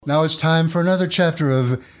Now it's time for another chapter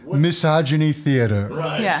of Misogyny Theater.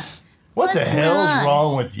 Right. Yeah. What the What's hell's wrong?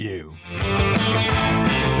 wrong with you?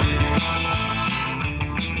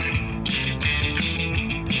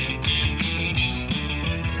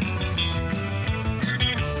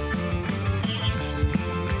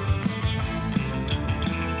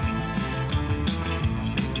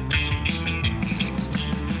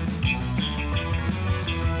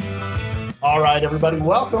 All right, everybody,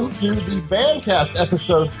 welcome to the Bamcast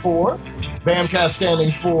episode 4. Bamcast standing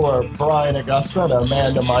for Brian Augusta, and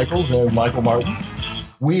Amanda Michaels, and Michael Martin.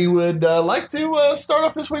 We would like to start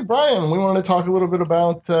off this week, Brian. We want to talk a little bit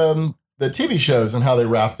about the TV shows and how they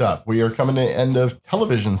wrapped up. We are coming to the end of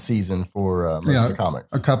television season for most of the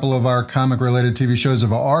comics. A couple of our comic-related TV shows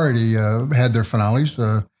have already had their finales.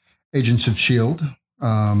 Agents of S.H.I.E.L.D.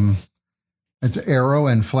 It's Arrow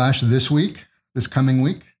and Flash this coming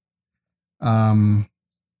week. Yeah,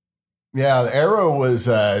 Arrow was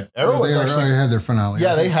actually already had their finale.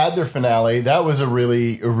 Yeah, they had their finale. That was a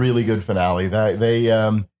really good finale.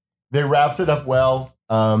 They wrapped it up well.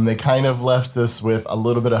 They kind of left us with a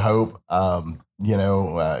little bit of hope.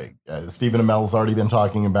 Stephen Amell's already been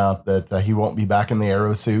talking about that he won't be back in the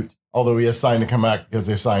Arrow suit, although he has signed to come back because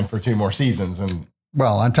they've signed for 2 more seasons. And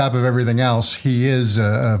well, on top of everything else, he is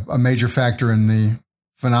a major factor in the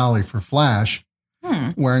finale for Flash,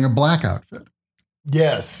 wearing a black outfit.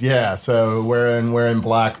 Yes, yeah. So wearing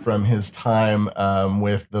black from his time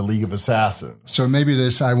with the League of Assassins. So maybe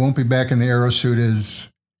this "I won't be back in the Arrow suit"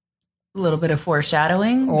 is A little bit of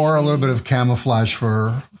foreshadowing, or a little bit of camouflage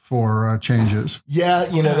for changes. Yeah,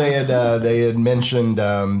 they had mentioned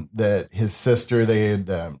that his sister. They had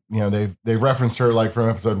they referenced her like from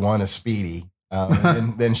episode 1 as Speedy,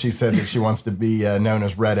 and then she said that she wants to be known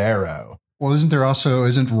as Red Arrow. Well, isn't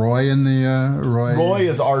Roy in the Roy? Roy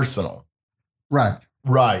is Arsenal. Right.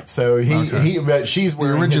 So she's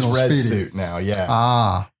wearing his original red Speedy suit now.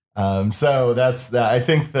 Yeah. So that's that. I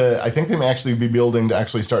think they may actually be building to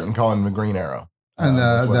actually starting calling him the Green Arrow. And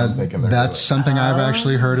that's something I've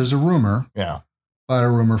actually heard as a rumor. Yeah. But a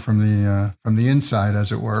rumor from the inside,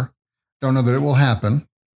 as it were. Don't know that it will happen,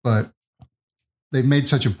 but they've made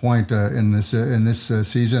such a point in this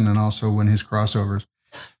season, and also in his crossovers,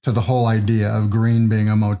 to the whole idea of green being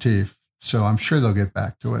a motif. So I'm sure they'll get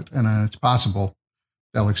back to it, and it's possible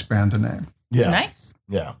they'll expand the name. Yeah. Nice.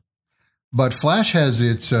 Yeah. But Flash has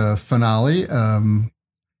its finale. One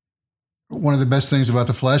of the best things about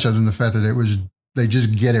the Flash, other than the fact that they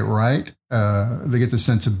just get it right. They get the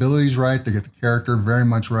sensibilities right. They get the character very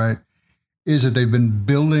much right. Is that they've been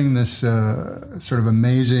building this sort of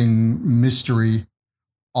amazing mystery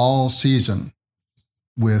all season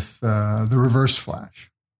with the Reverse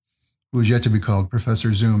Flash, who is yet to be called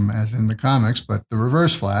Professor Zoom as in the comics, but the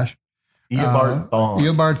Reverse Flash. Eobard Thawne.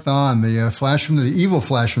 Eobard Thawne, the evil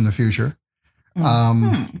Flash from the future.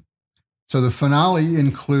 So the finale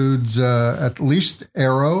includes at least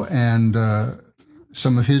Arrow and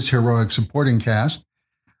some of his heroic supporting cast,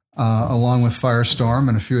 along with Firestorm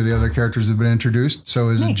and a few of the other characters that have been introduced. So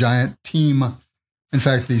it's a giant team. In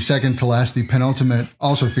fact, the second to last, the penultimate,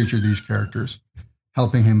 also featured these characters,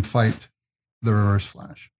 helping him fight the Reverse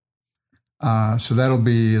Flash. So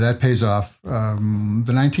that pays off the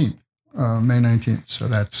 19th, May 19th. So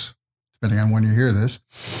that's, depending on when you hear this,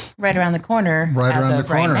 right around the corner. Right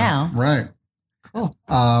now. Right. Cool.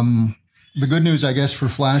 The good news, I guess, for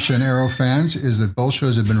Flash and Arrow fans is that both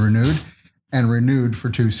shows have been renewed for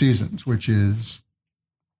 2 seasons, which is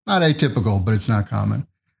not atypical, but it's not common.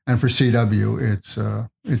 And for CW, it's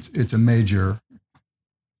a major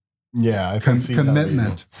I think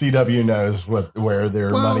commitment. CW knows where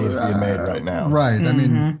their money is being made right now. Right. I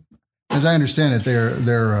mean, as I understand it,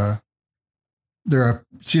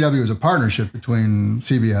 CW is a partnership between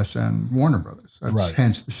CBS and Warner Brothers. That's right.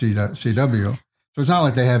 Hence the CW. So it's not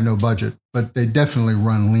like they have no budget, but they definitely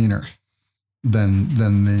run leaner than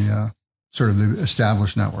the sort of the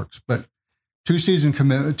established networks. But 2 season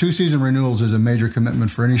renewals is a major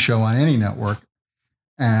commitment for any show on any network.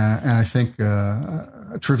 And I think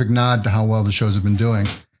a terrific nod to how well the shows have been doing.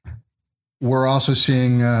 We're also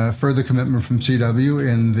seeing further commitment from CW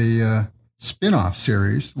in the spin-off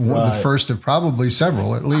series, the first of probably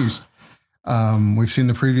several at least. We've seen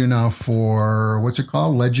the preview now for, what's it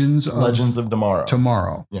called? Legends of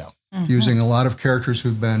Tomorrow. Yeah. Using a lot of characters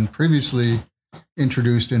who've been previously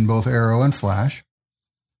introduced in both Arrow and Flash.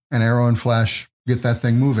 And Arrow and Flash get that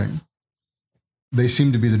thing moving. They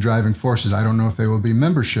seem to be the driving forces. I don't know if they will be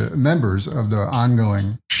members of the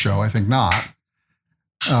ongoing show. I think not.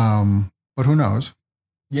 But who knows?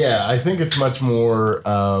 Yeah, I think it's much more.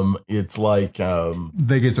 It's like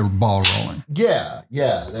they get the ball rolling. Yeah.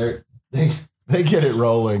 They They get it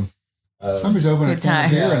rolling. Somebody's opening a Good can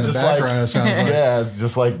of beer times. in the Just background. like- it sounds like. Yeah, it's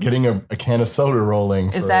just like getting a can of soda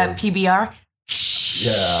rolling. Is that PBR?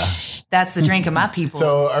 Yeah. That's the drink of my people.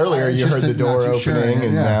 So earlier you Just heard the not door too opening, sure,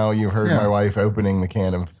 and yeah. now you heard Yeah. my wife opening the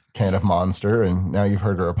can of Monster, and now you've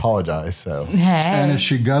heard her apologize. So hey. And if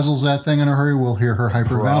she guzzles that thing in a hurry, we'll hear her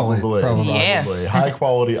hyperventilate. probably, Yeah. high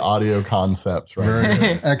quality audio concepts, right? Very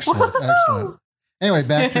good. Excellent. Excellent. Anyway,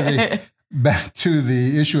 back to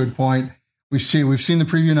the issue at point. We've seen the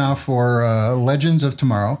preview now for Legends of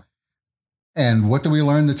Tomorrow. And what do we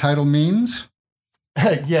learn the title means?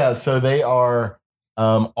 Yeah, so they are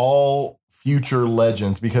all future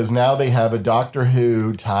legends because now they have a Doctor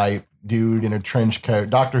Who type dude in a trench coat,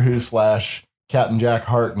 Doctor Who / Captain Jack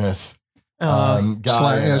Harkness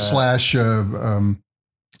guy. Slash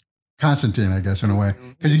Constantine, I guess, in a way.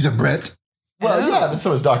 Because he's a Brit. Well, yeah, but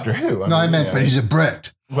so is Doctor Who. I meant, but he's a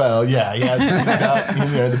Brit. Well, yeah,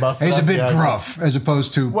 the bus. He's a bit gruff as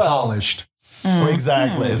opposed to polished.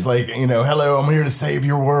 Exactly. It's like, hello, I'm here to save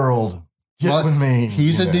your world. Get with me.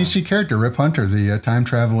 He's a DC character, Rip Hunter, the time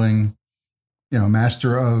traveling,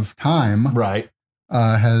 master of time. Right.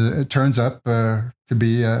 It turns up to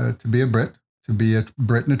be a Brit,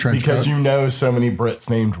 in a trench Because coat. so many Brits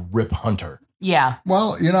named Rip Hunter. yeah.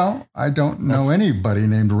 Well, I don't know anybody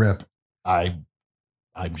named Rip.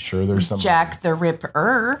 I'm sure there's some Jack the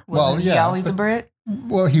Ripper. Wasn't he always a Brit?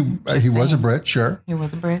 Well, he was a saying. Brit, sure. He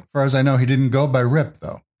was a Brit. As far as I know, he didn't go by Rip,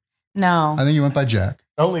 though. No. I think he went by Jack.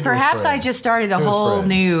 Only to his Perhaps I friends. just started a To his whole friends.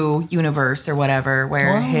 new universe or whatever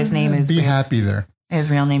where Well, his name is Be Rip. happy there.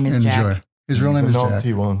 His real name is Enjoy. Jack. His real He's name is a Jack.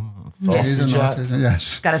 naughty one. Yes. He's a Saucy Jack. naughty-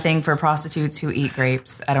 yes. Got a thing for prostitutes who eat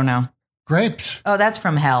grapes. I don't know. Grapes. Oh, that's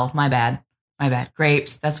from hell. My bad.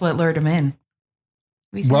 Grapes. That's what lured him in.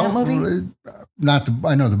 Have you seen that movie?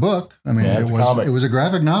 I know the book. I mean, Yeah, it's it a was comic. a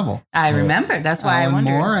graphic novel. I remember. That's why Alan I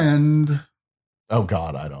wondered. Moore, and Oh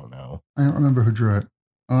God, I don't know. I don't remember who drew it.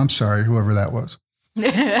 Oh, I'm sorry, whoever that was.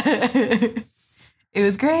 It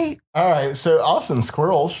was great. All right, so awesome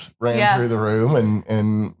squirrels ran Yeah. through the room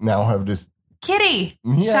and now have just Kitty.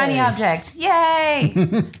 Yay. Shiny object. Yay.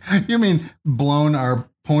 You mean blown our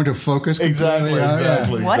point of focus exactly. completely out?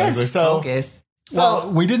 Yeah. What is So- focus?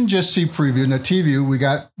 Well, we didn't just see preview. In the TV, we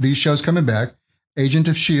got these shows coming back. Agent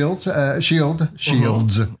of Shields.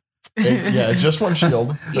 Mm-hmm. It's just one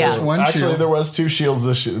shield. So Yeah. Just one actually, shield. there was 2 shields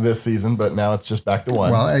this season, but now it's just back to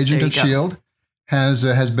one. Well, Agent There of you go. Shield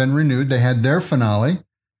has been renewed. They had their finale,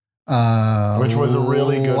 Which was a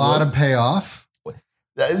really good lot one. of payoff.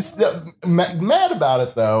 It's mad about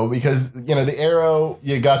it though because the Arrow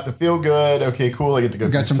you got to feel good. Okay, cool. I get to go.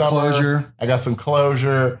 We got through some summer. closure. I got some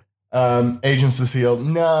closure. Agents of Shield.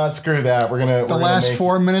 Nah, screw that. We're gonna The last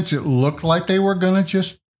 4 minutes, it looked like they were going to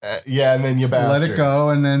just yeah, and then you bastards. let it go,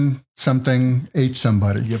 and then something ate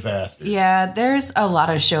somebody. You bastards. Yeah, there's a lot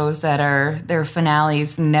of shows that their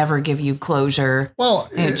finales never give you closure. Well,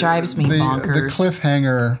 It drives me the bonkers.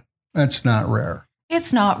 cliffhanger, that's not rare.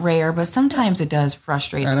 It's not rare, but sometimes it does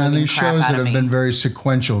frustrate And the on living these crap shows out that of have me. been very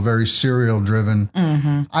sequential, very serial driven,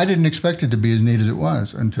 Mm-hmm. I didn't expect it to be as neat as it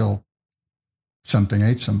was until something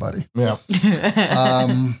ate somebody. Yeah.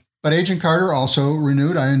 But Agent Carter also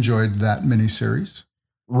renewed. I enjoyed that miniseries.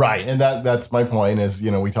 Right, and that's my point. Is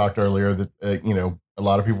we talked earlier that a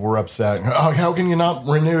lot of people were upset. Oh, how can you not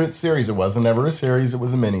renew its series? It wasn't ever a series; it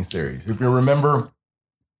was a mini series. If you remember,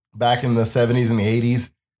 back in the 70s and the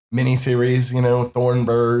 80s, miniseries,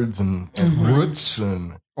 Thornbirds and Mhm. Roots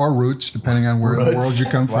and Or Roots, depending on where in the world you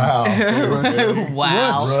come from. Wow,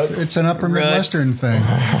 Wow. Roots. It's an upper Roots. Midwestern thing.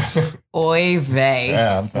 Oy vey.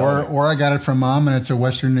 yeah, I'm telling you. Or I got it from Mom and it's a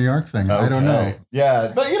Western New York thing. I don't know. Okay.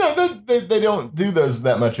 Yeah, but they don't do those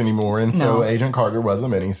that much anymore, and so No. Agent Carter was a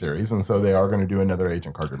miniseries, and so they are going to do another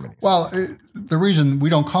Agent Carter miniseries. Well, the reason we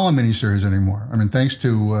don't call them miniseries anymore, I mean, thanks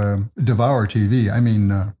to Devour TV, I mean,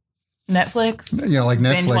 Netflix. like Netflix.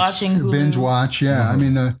 Binge watching Hulu. Binge watch, yeah. I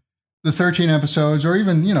mean, the 13 episodes or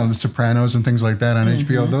even, The Sopranos and things like that on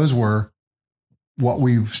HBO, those were what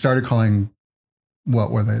we started calling, what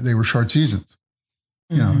were they? They were short seasons.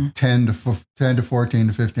 10 to 14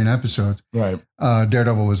 to 15 episodes. right.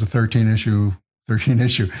 Daredevil was a 13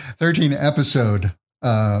 episode.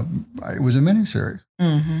 It was a miniseries.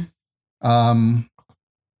 Mm-hmm.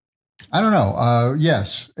 I don't know.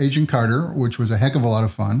 Yes, Agent Carter, which was a heck of a lot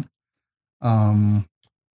of fun.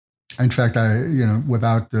 In fact,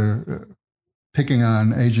 without picking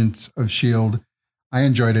on Agents of S.H.I.E.L.D., I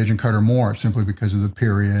enjoyed Agent Carter more simply because of the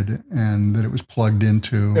period and that it was plugged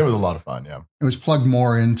into. It was a lot of fun, yeah. It was plugged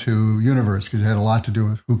more into universe because it had a lot to do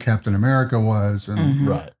with who Captain America was and Mhm.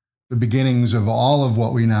 Right. the beginnings of all of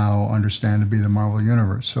what we now understand to be the Marvel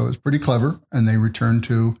Universe. So it was pretty clever, and they returned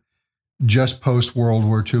to just post World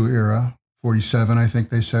War II era, 47, I think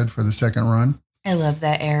they said, for the second run. I love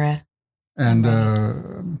that era. And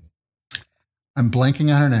I'm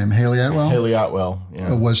blanking on her name. Haley Atwell. Haley Atwell,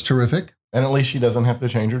 yeah. Was terrific. And at least she doesn't have to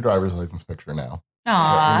change her driver's license picture now.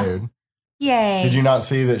 Aw. Yay. Did you not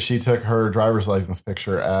see that she took her driver's license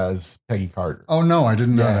picture as Peggy Carter? Oh, no, I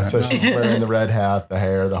didn't know that. So no. she's wearing the red hat, the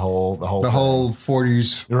hair, the whole the whole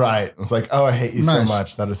 40s. Right. It's like, oh, I hate you Nice. so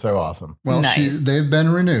much. That is so awesome. Well, Nice. they've been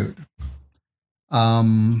renewed.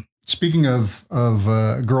 Speaking of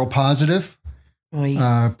girl positive, Oy.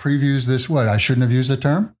 previews this, what? I shouldn't have used the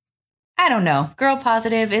term? I don't know. Girl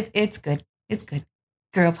positive. It's good. It's good.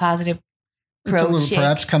 Girl positive. It's a Pro little chick.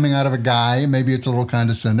 perhaps coming out of a guy. Maybe it's a little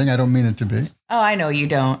condescending. I don't mean it to be. Oh, I know you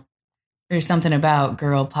don't. There's something about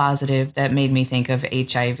girl positive that made me think of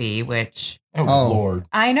HIV, which Oh, Lord.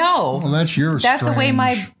 I know. Well, that's yours. That's the way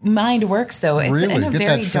my mind works, though. It's Really? in a Get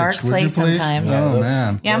very that dark fixed, would you, place please? sometimes. Oh, Yeah,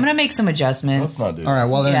 man. Yeah, I'm going to make some Let's adjustments. not do that. All right.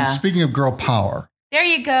 Well, then, Yeah. speaking of girl power, There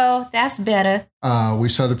you go. That's better. we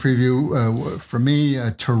saw the preview. For me,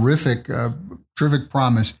 a terrific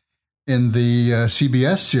promise in the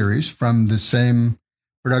CBS series from the same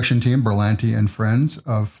production team, Berlanti and Friends,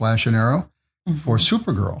 of Flash and Arrow, for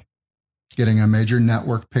Supergirl, getting a major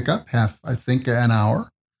network pickup, I think an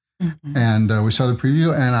hour. Mhm. And we saw the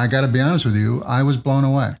preview, and I got to be honest with you, I was blown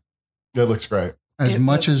away. It looks great. As It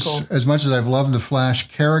much looks as I've loved the Flash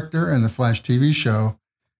character and the Flash TV show,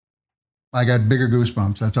 I got bigger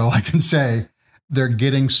goosebumps. That's all I can say. They're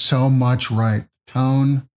getting so much right.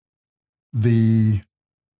 Tone,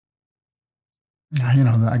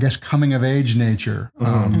 I guess coming of age nature,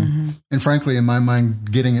 Mhm. and frankly, in my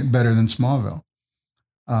mind, getting it better than Smallville.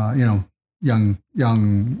 Young,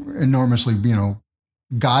 enormously,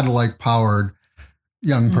 godlike powered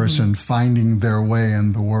young person finding their way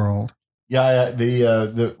in the world. Yeah,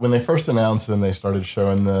 the when they first announced and they started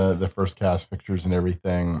showing the first cast pictures and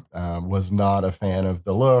everything, was not a fan of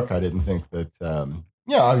the look. I didn't think that.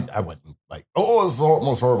 I wasn't like, oh, it's the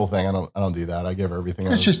most horrible thing. I don't do that. I give her everything.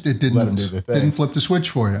 It's just it let him do the thing. didn't flip the switch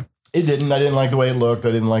for you. It didn't. I didn't like the way it looked.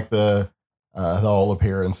 I didn't like the whole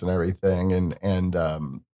appearance and everything.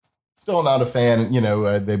 And still not a fan.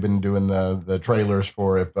 They've been doing the trailers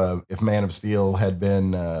for if Man of Steel had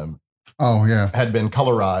been had been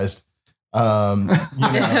colorized. It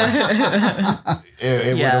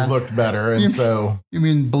would have looked better. And You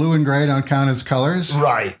mean blue and gray don't count as colors?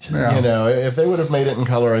 right. Yeah. If they would have made it in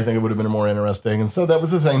color, I think it would have been more interesting. And so that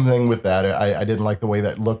was the same thing with that. I didn't like the way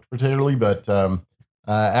that looked particularly, but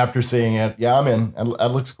after seeing it, yeah, I'm in.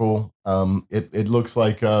 That looks cool. It looks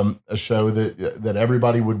like a show that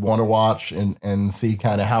everybody would want to watch and see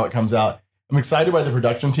kind of how it comes out. I'm excited by the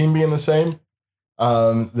production team being the same.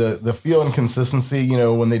 The feel and consistency,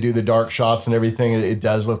 when they do the dark shots and everything, it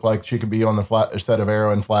does look like she could be on the set of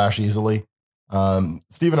Arrow and Flash easily.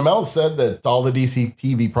 Stephen Amell said that all the DC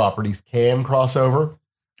TV properties can cross over.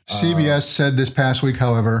 CBS said this past week,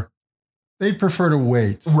 however, they'd prefer to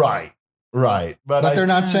wait. Right. But They're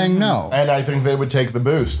not saying no. And I think they would take the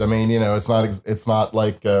boost. I mean, it's not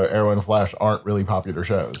like Arrow and Flash aren't really popular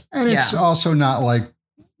shows. And it's also not like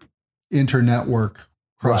inter-network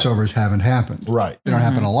crossovers haven't happened. Right. They don't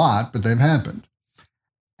happen a lot, but they've happened.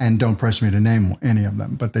 And don't press me to name any of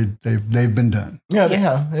them, but they've been done. Yeah,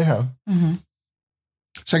 Yes. they have. Mm-hmm.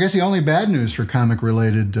 So I guess the only bad news for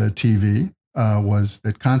comic-related TV was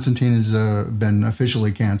that Constantine has been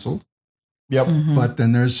officially canceled. Yep. Mm-hmm. But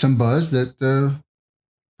then there's some buzz that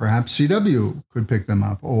perhaps CW could pick them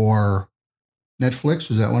up, or Netflix.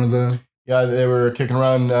 Was that one of the? Yeah, they were kicking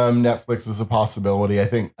around Netflix as a possibility. I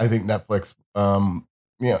think Netflix.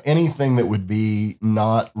 Anything that would be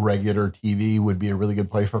not regular TV would be a really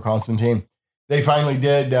good place for Constantine. They finally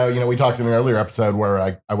did. We talked in an earlier episode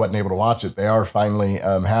where I wasn't able to watch it. They are finally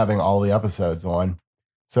having all the episodes on,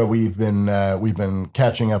 so we've been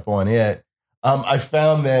catching up on it. I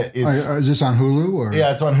found that it's Is this on Hulu or?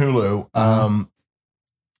 yeah, it's on Hulu.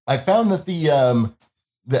 I found that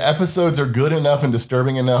the episodes are good enough and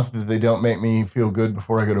disturbing enough that they don't make me feel good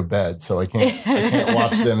before I go to bed. So I can't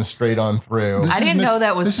watch them straight on through. I didn't know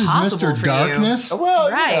that was This is possible Mr. for Darkness. Well,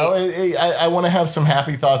 Right. I want to have some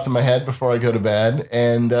happy thoughts in my head before I go to bed,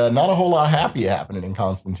 and not a whole lot happy happening in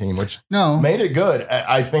Constantine, which No, made it good.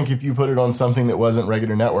 I think if you put it on something that wasn't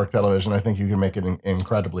regular network television, I think you can make it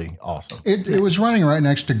incredibly awesome. it was running right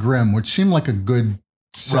next to Grimm, which seemed like a good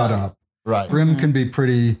setup. Right. Grimm can be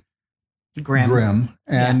pretty you. Grim. grim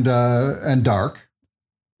and dark,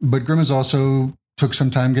 but Grimm has also took some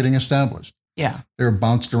time getting established. Yeah. They were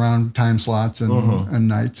bounced around time slots and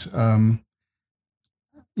nights. I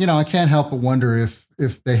can't help but wonder if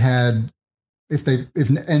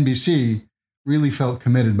NBC really felt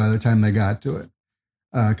committed by the time they got to it.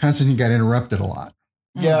 Constantine got interrupted a lot.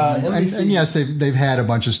 Yeah, And yes, they've had a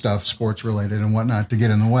bunch of stuff sports related and whatnot to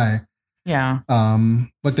get in the way. Yeah.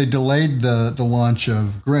 But they delayed the launch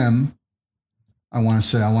of Grimm. I want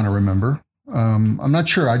to remember. I'm not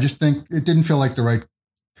sure. I just think it didn't feel like the right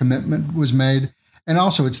commitment was made. And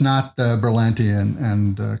also, it's not Berlanti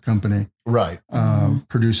and company right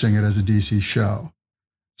producing it as a DC show.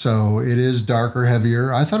 So it is darker,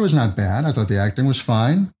 heavier. I thought it was not bad. I thought the acting was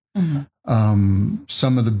fine. Mm-hmm.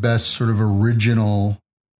 Some of the best sort of original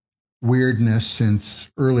weirdness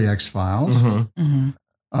since early X-Files. Mm-hmm.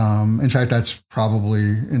 Mm-hmm. In fact, that's probably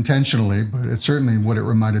intentionally, but it's certainly what it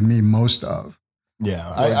reminded me most of.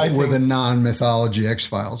 Yeah, I think the non-mythology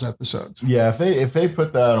X-Files episodes. Yeah, if they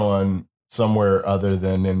put that on somewhere other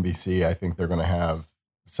than NBC, I think they're going to have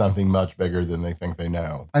something much bigger than they think they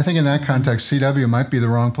know. I think in that context, CW might be the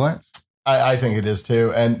wrong place. I think it is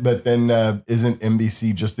too. But then isn't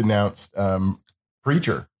NBC just announced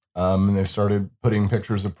Preacher? And they've started putting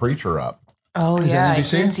pictures of Preacher up. Oh Is yeah, that I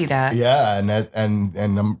NBC? did see that. Yeah,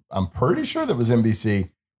 and I'm pretty sure that was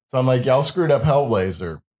NBC. So I'm like, y'all screwed up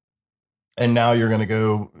Hellblazer, and now you're going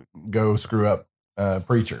to go screw up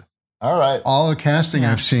Preacher. All right. All the casting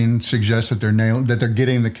I've seen suggests that they're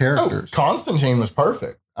getting the characters. Constantine was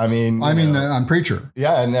perfect. I mean, on Preacher.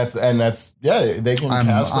 Yeah, and that's they can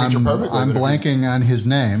cast Preacher perfectly. I'm blanking on his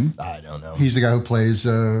name. I don't know. He's the guy who plays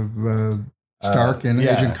Stark in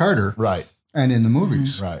Agent Carter, right? And in the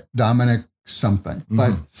movies, right? Dominic something,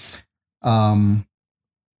 but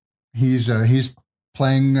he's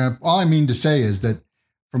playing. All I mean to say is that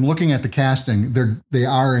from looking at the casting, they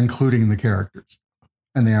are including the characters,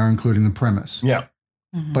 and they are including the premise. Yeah,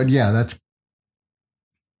 but yeah, that's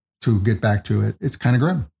to get back to it. It's kind of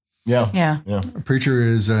grim. Yeah. Preacher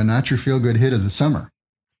is not your feel good hit of the summer.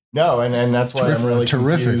 No, and that's why I'm really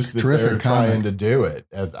confused that they're trying comic. to do it.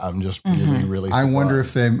 I'm just really surprised. I wonder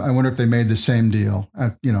if they made the same deal.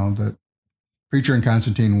 That Preacher and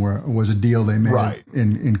Constantine was a deal they made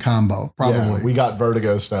in combo. Probably. Yeah, we got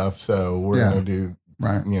Vertigo stuff, so we're going to do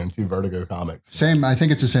 2 Vertigo comics. Same. I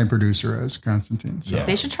think it's the same producer as Constantine. So. Yeah.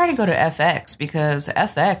 They should try to go to FX because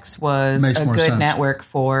FX was a good sense. Network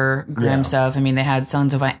for grim stuff. I mean, they had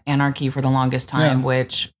Sons of Anarchy for the longest time,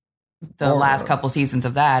 which the last couple seasons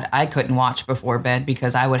of that I couldn't watch before bed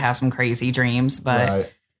because I would have some crazy dreams.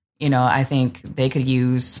 But, I think they could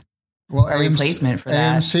use a replacement for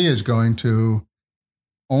that. AMC is going to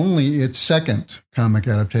only its second comic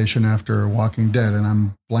adaptation after Walking Dead, and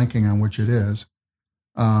I'm blanking on which it is.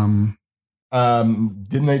 Didn't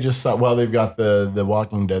they just they've got the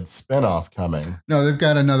Walking Dead spinoff coming. No, they've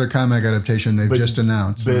got another comic adaptation they've just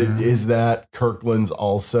announced. But is that Kirkman's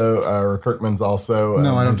also?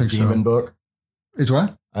 No, I don't think Demon so. book? It's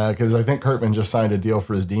what? Because I think Kirkman just signed a deal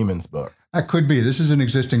for his Demons book. That could be. This is an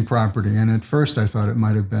existing property, and at first I thought it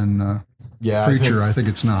might have been Preacher. I think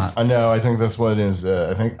it's not. I know. I think this one is.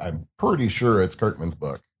 I'm pretty sure it's Kirkman's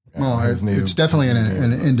book. Well, it's definitely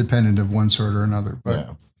an independent of one sort or another. But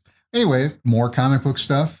anyway, more comic book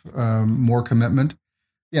stuff, more commitment.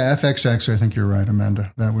 Yeah, FX actually, I think you're right,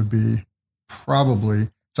 Amanda. That would be probably.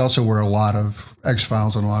 It's also where a lot of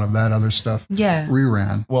X-Files and a lot of that other stuff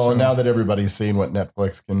reran. Well, now that everybody's seen what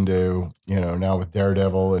Netflix can do, now with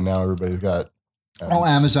Daredevil, and now everybody's got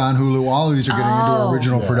Amazon, Hulu, all of these are getting into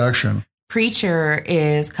original production. Preacher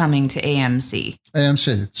is coming to AMC.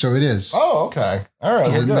 AMC, so it is. Oh, okay. All right.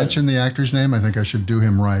 Does it mention the actor's name? I think I should do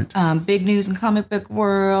him right. Big news in comic book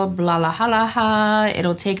world, blah, la, ha, la, ha.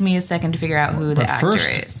 It'll take me a second to figure out who the actor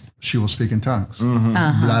is. She will speak in tongues. Mm-hmm.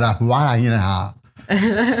 Blah, blah, blah, you know.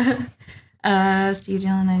 Steve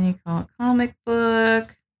Dillon, comic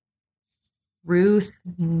book. Ruth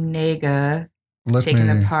Nega. Taking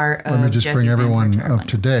the part of let me just Jesse's bring everyone vampire up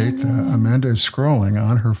to date. Amanda is scrolling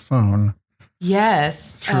on her phone.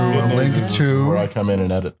 Yes. Through a link to where I come in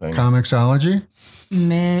and edit things. Comixology.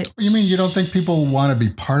 Mitch. You mean you don't think people want to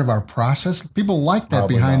be part of our process? People like that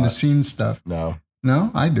behind the scenes stuff. No,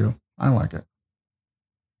 I do. I like it.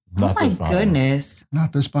 Oh my goodness!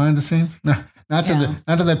 Not this behind the scenes. No, not to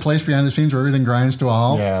that place behind the scenes where everything grinds to a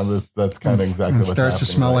halt. Yeah, that's kind of exactly what starts to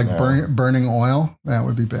smell like burning oil. That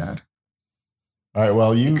would be bad. All right.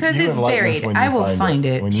 Well, because it's buried. I will find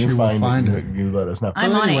it. When you find it, you let us know.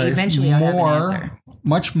 I'm on it. Eventually, I'll have an answer.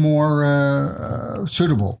 Much more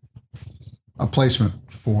suitable a placement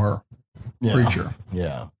for Preacher.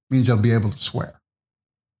 Yeah, means they'll be able to swear.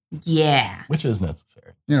 Yeah, which is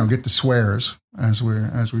necessary. Get the swears as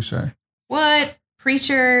we say. What?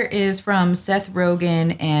 Preacher is from Seth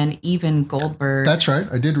Rogen and Evan Goldberg. That's right.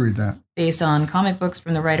 I did read that. Based on comic books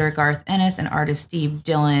from the writer Garth Ennis and artist Steve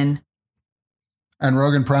Dillon. And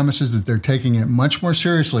Rogen promises that they're taking it much more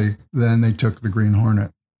seriously than they took the Green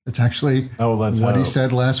Hornet. It's actually what he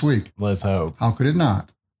said last week. Let's hope. How could it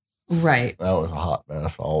not? Right. That was a hot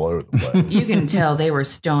mess all over the place. You can tell they were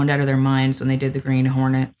stoned out of their minds when they did the Green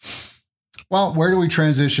Hornet. Well, where do we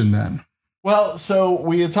transition then? Well, so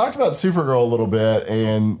we had talked about Supergirl a little bit,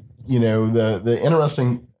 and the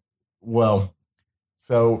interesting. Well,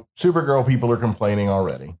 so Supergirl people are complaining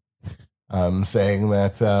already, saying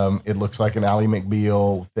that it looks like an Ally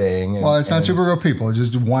McBeal thing. Well, it's not Supergirl people; it's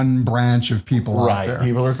just one branch of people out there. Right,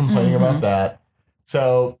 people are complaining about that.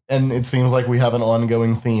 So, and it seems like we have an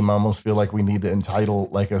ongoing theme. I almost feel like we need to entitle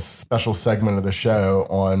like a special segment of the show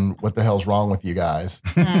on what the hell's wrong with you guys.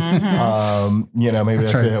 Mm-hmm. Maybe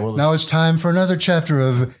that's it. Well, now it's time for another chapter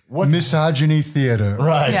of misogyny theater.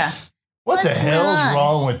 Right. Yeah. What the hell's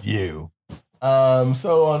wrong with you?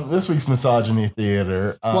 So on this week's misogyny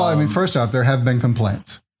theater. First off, there have been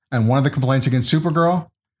complaints. And one of the complaints against Supergirl,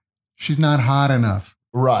 she's not hot enough.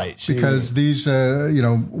 Right. Because these,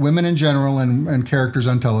 women in general and characters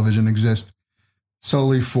on television exist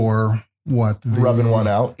solely for what? Rubbing one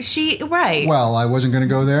out. Right. Well, I wasn't going to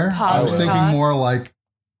go there. I was thinking more like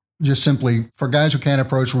just simply for guys who can't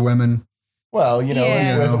approach women. Well,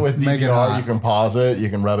 with DVR, you can pause it, you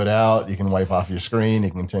can rub it out, you can wipe off your screen, you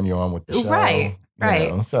can continue on with the show. Right.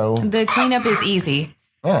 So the cleanup is easy.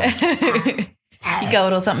 Yeah. You got a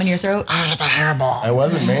little something in your throat. I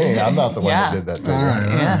wasn't me. I'm not the one that did that. All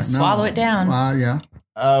right. Swallow it down. Yeah.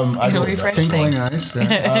 It'll refresh tinkling things.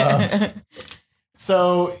 ice.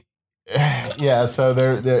 So Supergirl's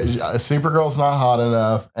not hot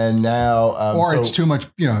enough, and now it's too much.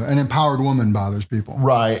 An empowered woman bothers people,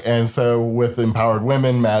 right? And so with Empowered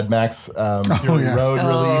Women, Mad Max Fury Road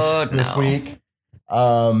release this week.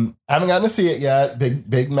 I haven't gotten to see it yet.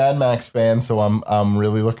 Big Mad Max fan, so I'm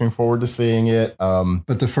really looking forward to seeing it.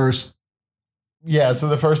 But the first, so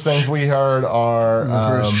the first things we heard are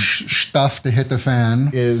the first stuff to hit the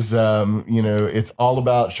fan is it's all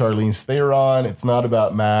about Charlize Theron. It's not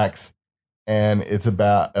about Max, and it's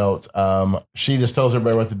about she just tells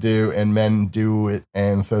everybody what to do, and men do it,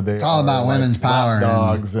 and so it's all about women's power,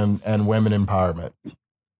 dogs, and women empowerment.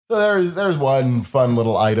 So there's one fun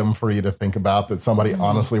little item for you to think about that somebody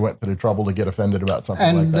honestly went to the trouble to get offended about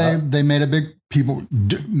something like that. And they made a big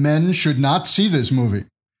men should not see this movie.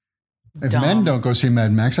 If men don't go see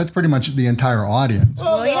Mad Max, that's pretty much the entire audience.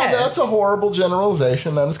 Well, that's a horrible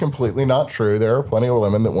generalization. That is completely not true. There are plenty of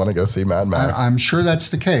women that want to go see Mad Max. I'm sure that's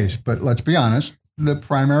the case, but let's be honest. The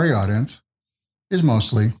primary audience is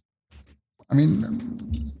mostly, it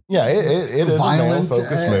is violent, a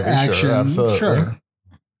male-focused movie. Action, sure, absolutely. Sure.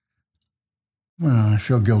 Well, I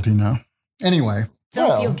feel guilty now. Anyway.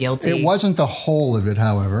 Don't feel guilty. It wasn't the whole of it,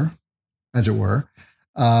 however, as it were.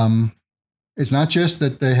 It's not just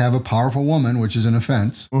that they have a powerful woman, which is an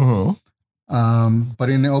offense. Mm-hmm. But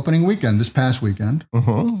in the opening weekend, this past weekend.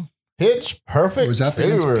 Mm-hmm. Pitch Perfect. Was up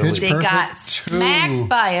against Pitch They Perfect got smacked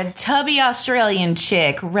by a tubby Australian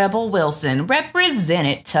chick, Rebel Wilson. Represent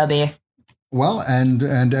it, tubby. Well,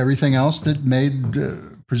 and everything else that made,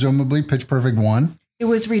 presumably, Pitch Perfect 1. It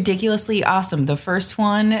was ridiculously awesome. The first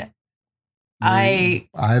one, I've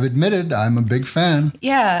admitted I'm a big fan.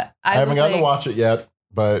 Yeah. I haven't gotten to watch it yet,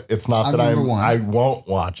 but it's not that I won't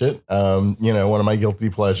watch it. One of my guilty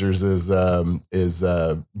pleasures is Bring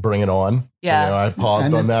It On. Yeah. I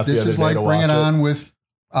paused on that the other day to watch it. This is like Bring It On with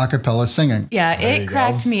a cappella singing. Yeah, it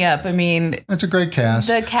cracked me up. I mean, it's a great cast.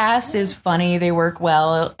 The cast is funny. They work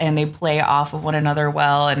well and they play off of one another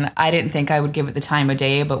well. And I didn't think I would give it the time of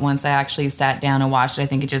day, but once I actually sat down and watched it, I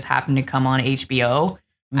think it just happened to come on HBO.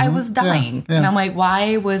 Mm-hmm. I was dying. Yeah. And I'm like,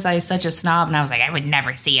 why was I such a snob? And I was like, I would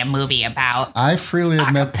never see a movie about I freely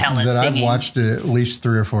admit that singing. I've watched it at least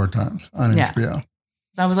 3 or 4 times on HBO.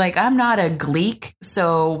 I was like, I'm not a gleek,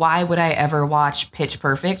 so why would I ever watch Pitch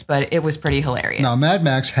Perfect? But it was pretty hilarious. Now, Mad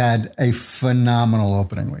Max had a phenomenal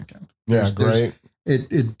opening weekend. Yeah, great.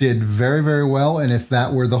 It did very, very well. And if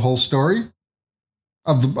that were the whole story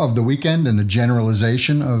of the weekend and the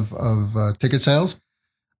generalization of ticket sales,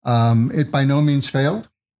 it by no means failed.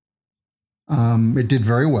 It did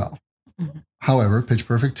very well. Mm-hmm. However, Pitch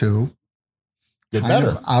Perfect 2 kind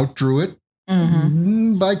of outdrew it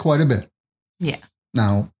by quite a bit. Yeah.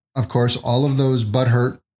 Now, of course, all of those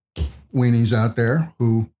butthurt weenies out there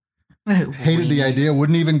who hated the idea,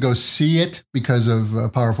 wouldn't even go see it because of a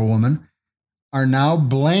powerful woman, are now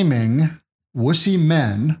blaming wussy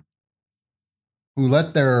men who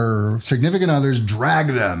let their significant others drag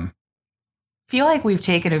them feel like we've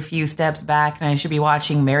taken a few steps back, and I should be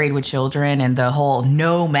watching Married with Children and the whole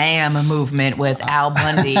 "No Ma'am" movement with Al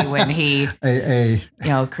Bundy when he,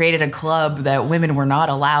 created a club that women were not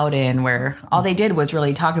allowed in, where all they did was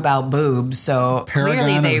really talk about boobs. So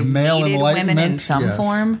clearly they hated women in some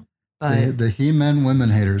form. But the He-Men Women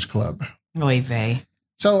Haters Club. Oy vey.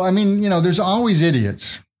 So, I mean, there's always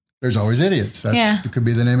idiots. There's always idiots. That could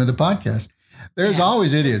be the name of the podcast. There's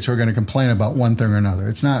always idiots who are going to complain about one thing or another.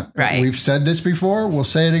 It's not, we've said this before, we'll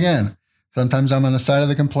say it again. Sometimes I'm on the side of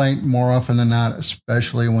the complaint more often than not,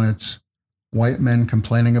 especially when it's white men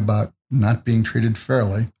complaining about not being treated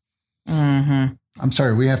fairly. Mm-hmm. I'm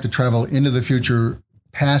sorry, we have to travel into the future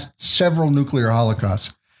past several nuclear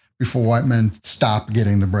holocausts before white men stop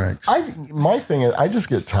getting the breaks. My thing is, I just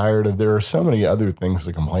get tired of there are so many other things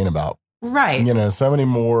to complain about. Right. So many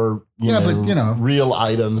more, real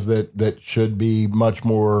items that should be much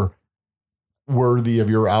more worthy of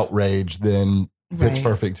your outrage than Pitch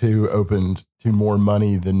Perfect 2 opened to more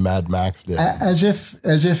money than Mad Max did. As if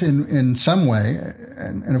in some way,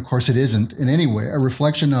 and of course it isn't in any way, a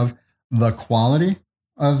reflection of the quality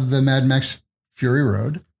of the Mad Max Fury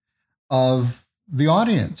Road, of the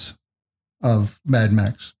audience of Mad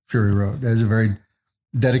Max Fury Road. There's a very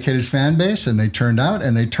dedicated fan base, and they turned out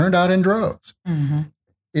in droves. Mm-hmm.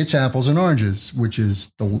 It's apples and oranges, which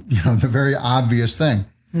is the very obvious thing.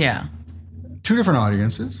 Yeah. Two different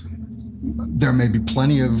audiences. There may be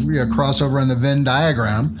plenty of crossover in the Venn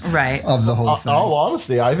diagram of the whole thing. All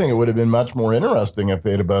honesty, I think it would have been much more interesting if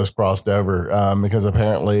they'd have both crossed over, because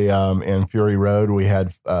apparently in Fury Road we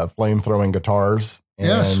had flame-throwing guitars.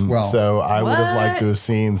 So I would have liked to have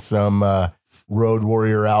seen some Road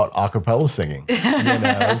Warrior out a cappella singing.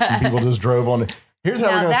 Some people just drove on it. Here's how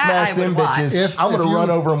we're going to smash them bitches. I'm going to run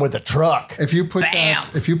over them with a truck. If you put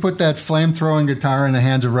that flame-throwing guitar in the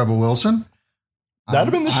hands of Rebel Wilson, that'd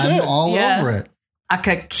have been the shit. I'm all over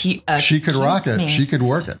it. She could rock it. She could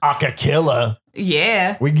work it. Akakilla.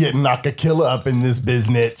 Yeah. We getting Akakilla up in this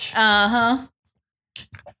business. Uh-huh.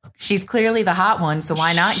 She's clearly the hot one, so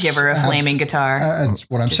why not give her a flaming guitar? That's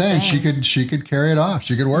what I'm saying. She could carry it off.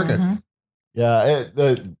 She could work it. Yeah,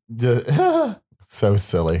 so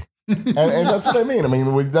silly. and that's what I mean. I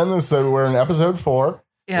mean, we've done this, so we're in episode 4.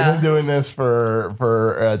 Yeah. We've been doing this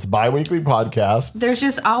for it's bi-weekly podcast. There's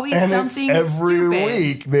just always something every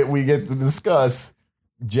week that we get to discuss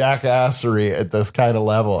jackassery at this kind of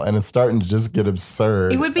level, and it's starting to just get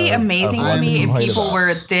absurd. It would be amazing to me if people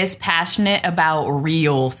were this passionate about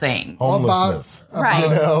real things. Homelessness.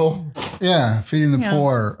 Yeah, feeding the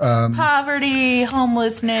poor. Poverty,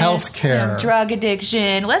 homelessness, healthcare, drug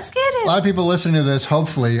addiction. Let's get it. A lot of people listening to this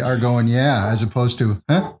hopefully are going, yeah, as opposed to,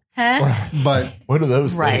 huh? But what are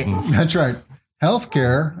those things? That's right.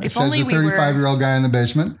 Healthcare, says the 35-year-old guy in the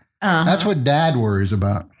basement. That's what Dad worries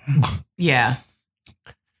about. Yeah.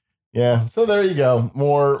 Yeah, so there you go.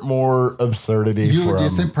 More absurdity. Do you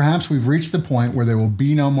think perhaps we've reached the point where there will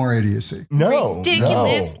be no more idiocy? No.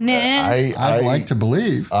 Ridiculousness. I'd like to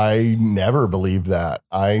believe. I never believed that.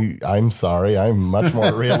 I'm sorry. I'm much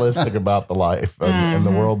more realistic about the life and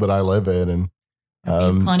the world that I live in.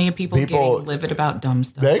 And plenty of people getting livid about dumb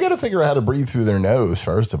stuff. They got to figure out how to breathe through their nose,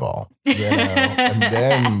 first of all.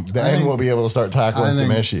 And then we'll be able to start tackling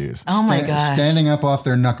some issues. Oh, my God. Standing up off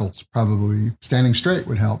their knuckles, probably. Standing straight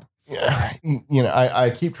would help.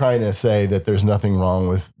 I keep trying to say that there's nothing wrong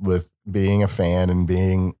with being a fan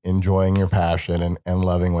and enjoying your passion and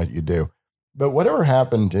loving what you do. But whatever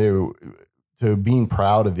happened to being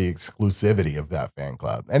proud of the exclusivity of that fan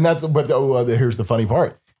club? And here's the funny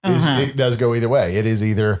part. It does go either way. It is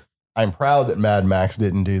either I'm proud that Mad Max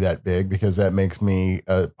didn't do that big because that makes me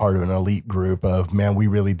a part of an elite group of, man, we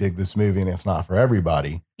really dig this movie and it's not for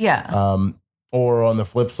everybody. Yeah. Or on the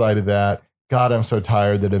flip side of that, God, I'm so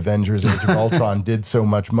tired that Avengers Age of Ultron did so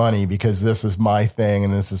much money because this is my thing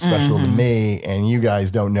and this is special to me, and you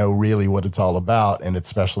guys don't know really what it's all about, and it's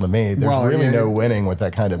special to me. There's no winning with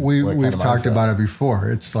that kind of We've talked about it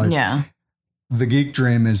before. It's like the geek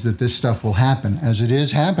dream is that this stuff will happen, as it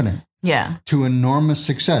is happening. Yeah. To enormous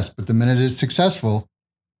success. But the minute it's successful,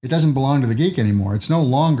 it doesn't belong to the geek anymore. It's no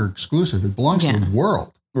longer exclusive. It belongs to the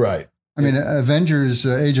world. Right. I mean, Avengers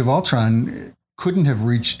Age of Ultron couldn't have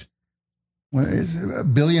reached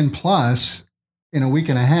 $1 billion plus in a week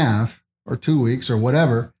and a half or 2 weeks or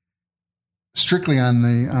whatever, strictly on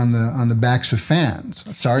the backs of fans.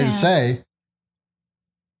 I'm sorry to say,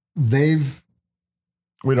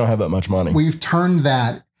 we don't have that much money. We've turned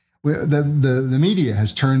that. The media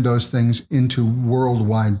has turned those things into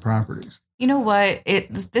worldwide properties. You know what?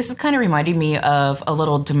 This is kind of reminding me of a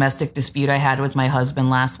little domestic dispute I had with my husband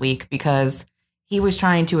last week, because he was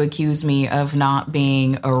trying to accuse me of not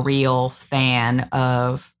being a real fan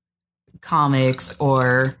of comics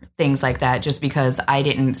or things like that just because I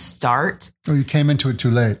didn't start. Oh, you came into it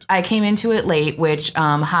too late. I came into it late, which,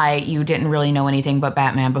 you didn't really know anything but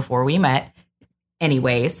Batman before we met.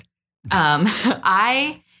 Anyways,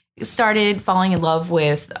 I started falling in love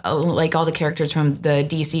with like all the characters from the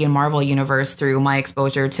DC and Marvel universe through my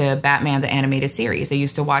exposure to Batman the Animated Series. I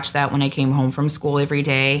used to watch that when I came home from school every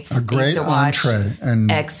day. A great entree.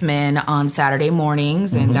 And X-Men on Saturday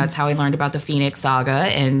mornings, and that's how I learned about the Phoenix Saga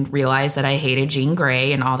and realized that I hated Jean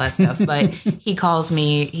Grey and all that stuff. But he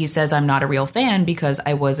says I'm not a real fan because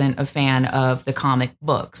I wasn't a fan of the comic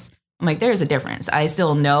books. I'm like, there's a difference. I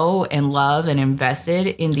still know and love and invested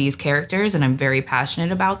in these characters, and I'm very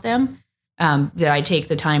passionate about them. Did I take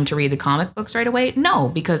the time to read the comic books right away? No,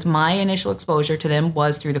 because my initial exposure to them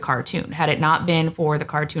was through the cartoon. Had it not been for the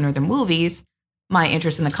cartoon or the movies, my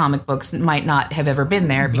interest in the comic books might not have ever been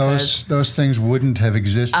there. Because those things wouldn't have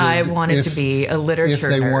existed. I wanted to be a literature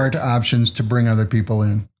if they nerd. weren't options to bring other people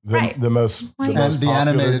in. The most popular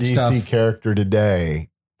animated DC character today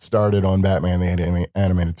started on Batman the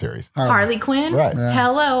Animated Series. Harley Quinn? Right. Yeah.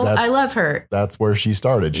 Hello. I love her. That's where she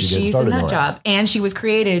started. She's a nut job. And she was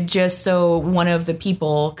created just so one of the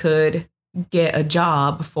people could get a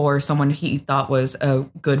job for someone he thought was a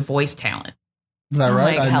good voice talent. Is that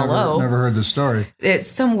right? Like, I never heard the story. It's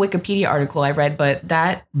some Wikipedia article I read, but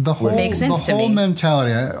that makes sense to me. The whole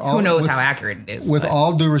mentality. Who knows how accurate it is. With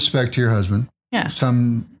all due respect to your husband. Yeah.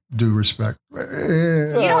 Some due respect. You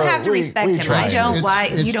don't have to respect him. I don't. Why?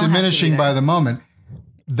 It's you don't diminishing have to by the moment.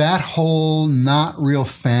 That whole not real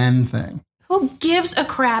fan thing. Who gives a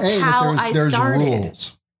crap how I there's started?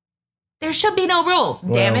 Rules. There should be no rules.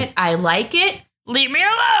 Well, damn it. I like it. Leave me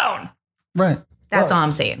alone. Right. That's all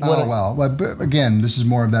I'm saying. Oh, well. But again, this is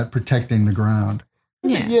more about protecting the ground.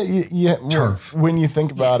 Yeah. Turf. When you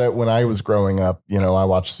think about it, when I was growing up, I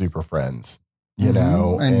watched Super Friends,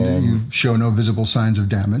 and you show no visible signs of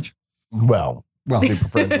damage. Well, Super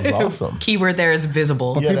Friends was awesome. Keyword there is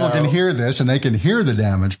visible. But people can hear this and they can hear the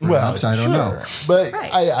damage, perhaps. I don't know. But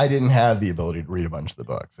I didn't have the ability to read a bunch of the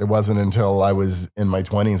books. It wasn't until I was in my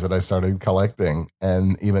 20s that I started collecting.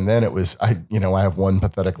 And even then it was, I have one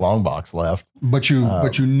pathetic long box left. But you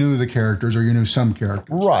knew the characters, or you knew some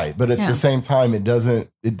characters. Right. But at the same time, it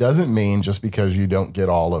doesn't mean just because you don't get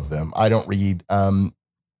all of them. I don't read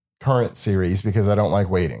current series because I don't like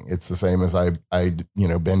waiting. It's the same as I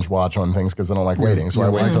binge watch on things because I don't like waiting. So I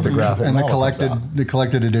wait until the graphic and novel comes out. the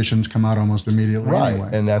collected editions come out almost immediately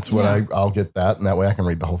anyway. And that's what I'll get that, and that way I can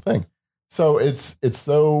read the whole thing. So it's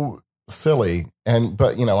so silly,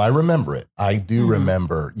 but I remember it. I do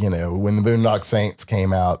remember when the Boondock Saints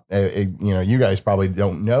came out. You guys probably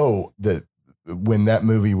don't know that when that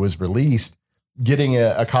movie was released, getting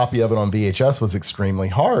a copy of it on VHS was extremely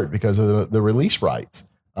hard because of the release rights.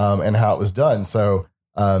 And how it was done. So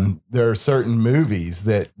there are certain movies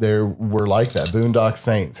that there were like that. Boondock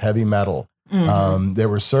Saints, Heavy Metal. There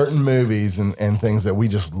were certain movies and things that we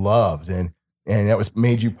just loved. And that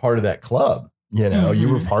made you part of that club. You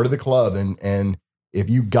were part of the club. And if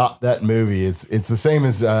you got that movie, it's the same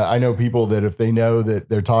as I know people that if they know that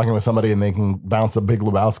they're talking with somebody and they can bounce a Big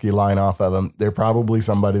Lebowski line off of them, they're probably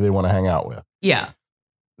somebody they want to hang out with. Yeah.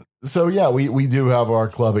 So, we do have our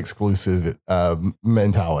club exclusive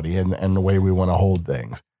mentality and the way we want to hold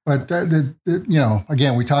things. But,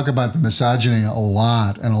 again, we talk about the misogyny a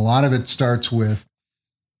lot, and a lot of it starts with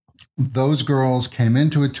those girls came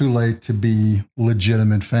into it too late to be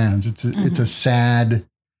legitimate fans. It's a sad,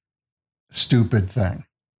 stupid thing.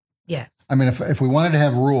 Yes. I mean, if we wanted to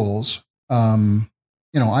have rules, I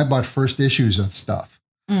bought first issues of stuff.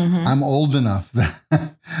 I'm old enough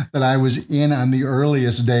that I was in on the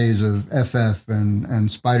earliest days of FF and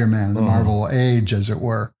Spider-Man, the Marvel age, as it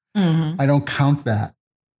were. I don't count that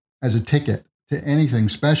as a ticket to anything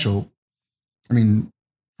special. I mean,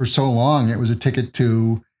 for so long, it was a ticket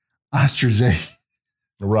to ostracization.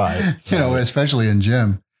 Right. Especially in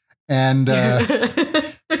gym. And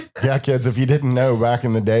yeah, kids, if you didn't know, back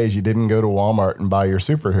in the days, you didn't go to Walmart and buy your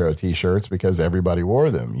superhero T-shirts because everybody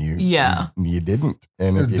wore them. You didn't.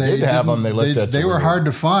 And if you did have them, they looked at you. They were hard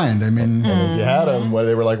to find. I mean, and if you had them,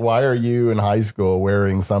 they were like, why are you in high school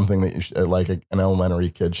wearing something that an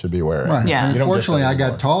elementary kid should be wearing? Right. Yeah. Unfortunately, I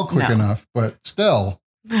got tall quick enough, but still,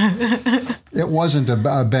 it wasn't a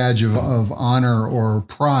badge of honor or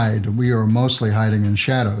pride. We were mostly hiding in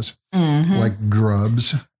shadows like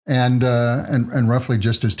grubs. And roughly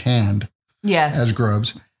just as tanned as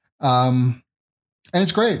grubs. And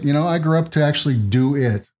it's great. I grew up to actually do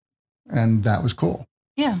it, and that was cool.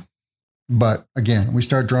 Yeah. But again, we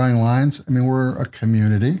start drawing lines. I mean, we're a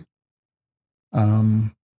community.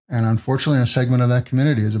 And unfortunately, a segment of that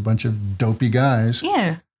community is a bunch of dopey guys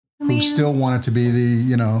who still want it to be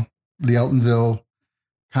the Eltonville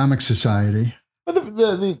Comic Society. But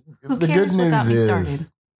the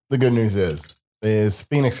good news is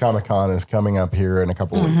Phoenix Comic Con is coming up here in a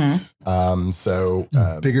couple weeks.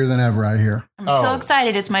 Bigger than ever, I hear. I'm so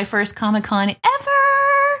excited. It's my first Comic Con ever.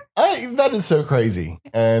 That is so crazy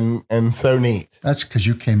and so neat. That's because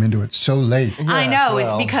you came into it so late. Yes, I know.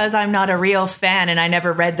 It's because I'm not a real fan and I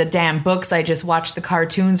never read the damn books. I just watched the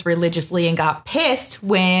cartoons religiously and got pissed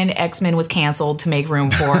when X-Men was canceled to make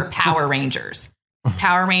room for Power Rangers.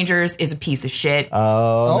 Power Rangers is a piece of shit. In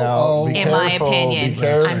my opinion.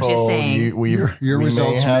 I'm just saying. Your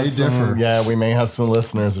results may differ. Yeah, we may have some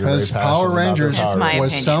listeners that are very passionate Power Rangers about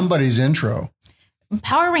was somebody's intro.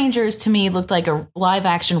 Power Rangers to me looked like a live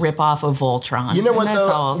action ripoff of Voltron. You know what?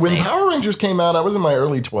 Though, when Power Rangers came out, I was in my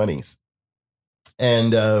early 20s,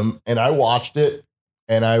 and I watched it,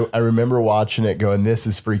 and I remember watching it, going, "This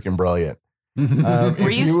is freaking brilliant." Were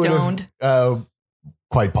you stoned?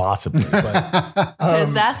 Quite possibly,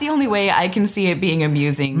 because that's the only way I can see it being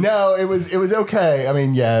amusing. No, it was okay. I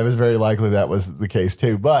mean, yeah, it was very likely that was the case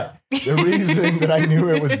too. But the reason that I knew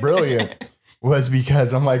it was brilliant was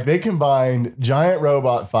because I'm like, they combined giant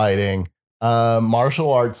robot fighting,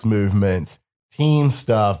 martial arts movements, team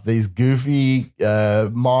stuff, these goofy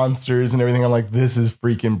monsters and everything. I'm like, this is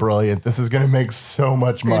freaking brilliant. This is going to make so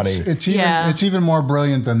much money. It's even more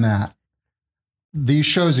brilliant than that. These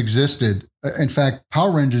shows existed. In fact,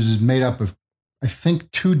 Power Rangers is made up of, I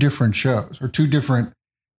think, 2 different shows or 2 different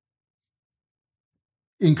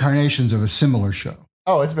incarnations of a similar show.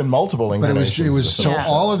 Oh, it's been multiple incarnations. But it was so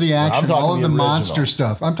all of the action, all of the monster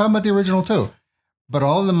stuff. I'm talking about the original too. But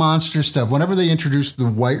all of the monster stuff, whenever they introduced the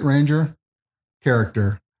White Ranger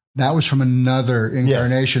character, that was from another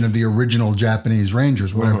incarnation of the original Japanese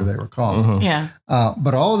Rangers, whatever they were called. Yeah.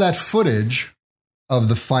 But all of that footage of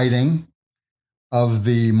the fighting, of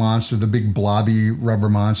the monster, the big blobby rubber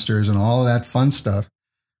monsters and all of that fun stuff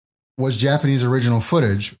was Japanese original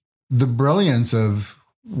footage. The brilliance of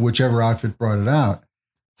whichever outfit brought it out.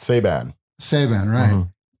 Saban, right.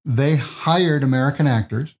 They hired American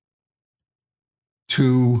actors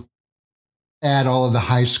to add all of the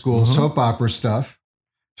high school soap opera stuff,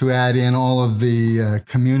 to add in all of the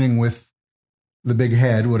communing with the big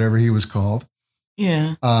head, whatever he was called.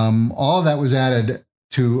 Yeah. All of that was added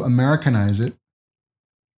to Americanize it.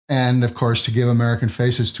 And of course, to give American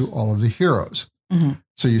faces to all of the heroes.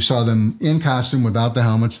 So you saw them in costume without the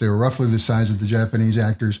helmets. They were roughly the size of the Japanese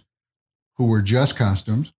actors who were just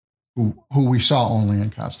costumes, who we saw only in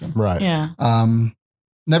costume. Right. Yeah.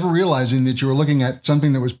 Never realizing that you were looking at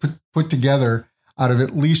something that was put together out of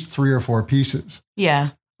at least 3 or 4 pieces. Yeah.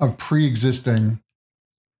 Of pre-existing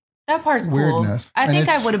that part's weirdness. Cool. I think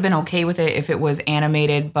I would have been okay with it if it was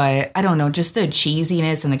animated, but I don't know, just the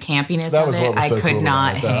cheesiness and the campiness of it, I could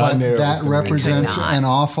not hang. That represents an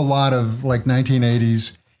awful lot of like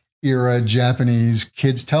 1980s era Japanese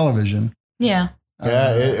kids television. Yeah.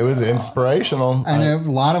 Yeah, it was inspirational. And a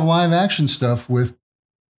lot of live action stuff with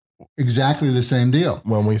exactly the same deal.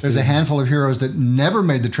 There's a handful of heroes that never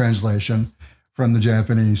made the translation from the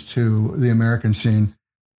Japanese to the American scene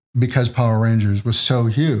because Power Rangers was so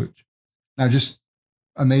huge. Now, just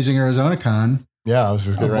Amazing Arizona Con, I was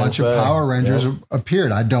just a bunch of Power Rangers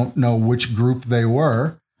appeared. I don't know which group they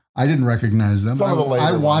were. I didn't recognize them.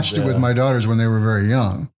 I watched it with my daughters when they were very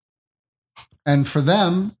young. And for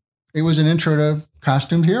them, it was an intro to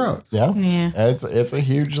costumed heroes. Yeah. It's a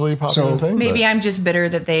hugely popular thing. Maybe I'm just bitter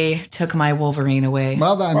that they took my Wolverine away.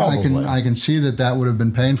 Well, I can see that would have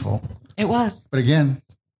been painful. It was. But again,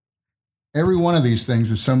 every one of these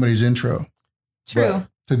things is somebody's intro. True.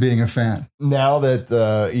 To being a fan. Now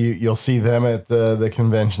that you'll see them at the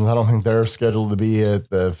conventions, I don't think they're scheduled to be at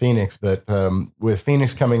the Phoenix, but with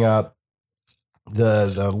Phoenix coming up,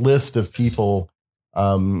 the list of people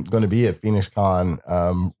going to be at Phoenix Con,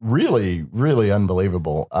 really, really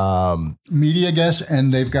unbelievable. Media guests,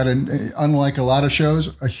 and they've got, unlike a lot of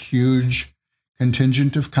shows, a huge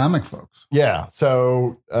contingent of comic folks. Yeah.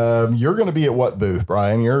 So you're going to be at what booth,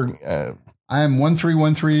 Brian? I am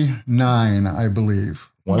 13139, I believe.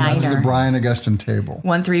 That's the Brian Augustine table.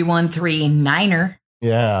 13139er.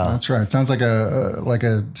 Yeah, that's right. It sounds like a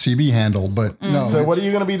CB handle, but no. So what are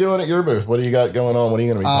you going to be doing at your booth? What do you got going on? What are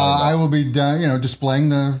you going to be talking about? I will be displaying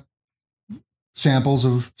the samples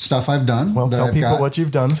of stuff I've done. Well, tell people what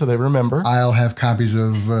you've done so they remember. I'll have copies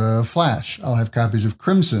of Flash. I'll have copies of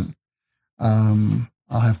Crimson. I'll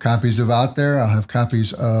have copies of Out There. I'll have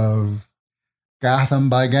copies of Gotham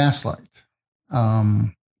by Gaslight.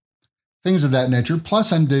 Things of that nature.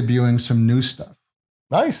 Plus, I'm debuting some new stuff.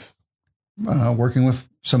 Nice. working with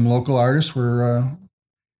some local artists. We're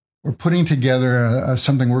putting together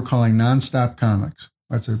something we're calling Nonstop Comics.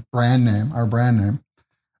 That's a brand name, our brand name.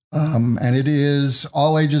 And it is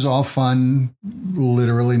all ages, all fun,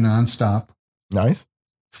 literally nonstop. Nice.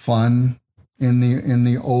 Fun in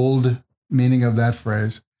the old meaning of that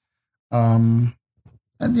phrase. And,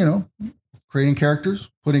 creating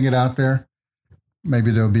characters, putting it out there.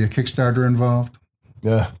 Maybe there'll be a Kickstarter involved.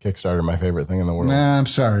 Yeah, Kickstarter, my favorite thing in the world. Nah, I'm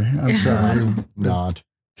sorry. Not.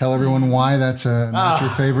 Tell everyone why that's not your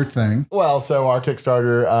favorite thing. Well, so our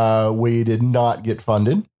Kickstarter, we did not get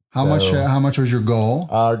funded. How much was your goal?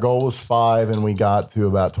 Our goal was 5, and we got to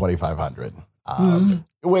about 2,500.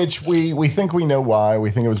 Which we think we know why.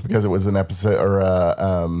 We think it was because it was an episode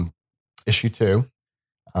or issue 2.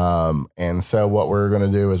 And so what we're going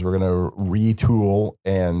to do is we're going to retool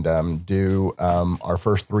and do our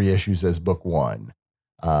first 3 issues as book 1.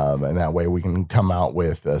 And that way we can come out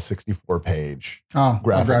with a 64-page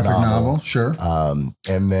graphic novel. Sure.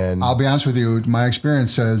 And then I'll be honest with you. My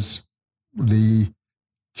experience says the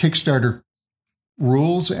Kickstarter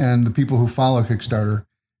rules and the people who follow Kickstarter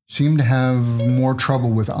seem to have more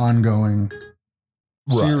trouble with ongoing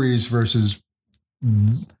series versus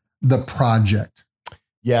the project.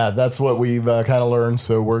 Yeah, that's what we've kind of learned.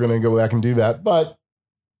 So we're going to go back and do that. But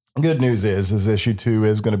good news is issue 2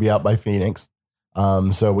 is going to be out by Phoenix.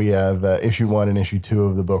 So we have issue 1 and issue 2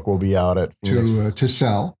 of the book will be out at Phoenix. To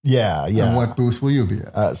sell. Yeah. And what booth will you be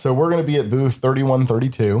at? So we're going to be at booth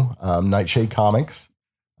 3132, Nightshade Comics.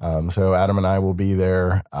 So Adam and I will be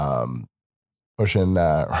there pushing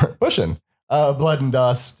Blood and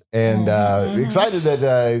Dust, and excited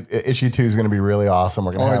that issue 2 is going to be really awesome.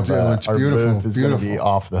 We're going to have our booth is going to be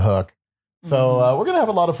off the hook. So we're going to have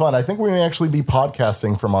a lot of fun. I think we may actually be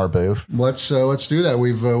podcasting from our booth. Let's do that.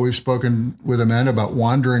 We've spoken with Amanda about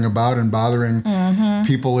wandering about and bothering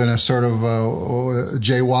people in a sort of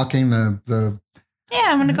jaywalking.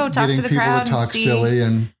 I'm going to go talk to the crowd. Getting people to talk silly,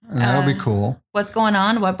 and that'll be cool. What's going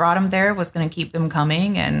on? What brought them there? What's going to keep them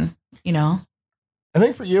coming? And I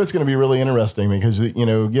think for you, it's going to be really interesting because,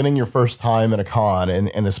 getting your first time at a con,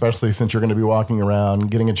 and especially since you're going to be walking around,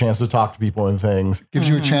 getting a chance to talk to people and things. Gives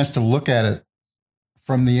you a chance to look at it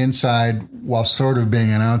from the inside while sort of being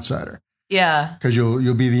an outsider. Yeah. Because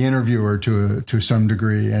you'll be the interviewer to some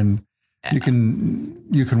degree, and you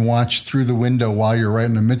can watch through the window while you're right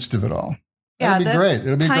in the midst of it all. That'd be great.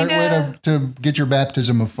 It'll be a great way to get your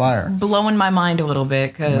baptism of fire. Blowing my mind a little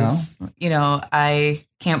bit because, I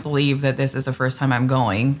can't believe that this is the first time I'm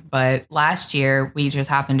going. But last year, we just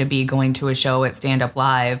happened to be going to a show at Stand Up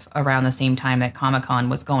Live around the same time that Comic-Con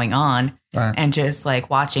was going on. Right. And just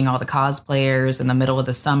like watching all the cosplayers in the middle of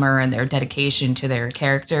the summer and their dedication to their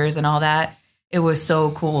characters and all that. It was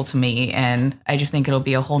so cool to me. And I just think it'll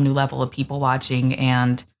be a whole new level of people watching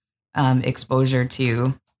and exposure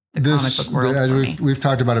to the comic book world. We've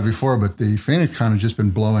talked about it before, but the Phoenix Con has just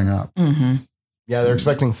been blowing up. Mm-hmm. Yeah, they're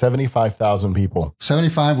expecting 75,000 people.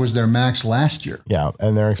 75 was their max last year. Yeah,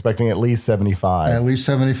 and they're expecting at least 75. At least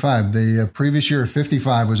 75. The previous year,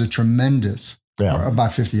 55 was a tremendous, or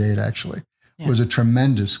about 58 actually, was a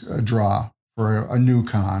tremendous draw for a new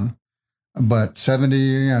con. But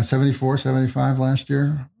 74, 75 last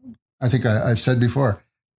year, I think I've said before,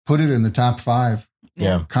 put it in the top 5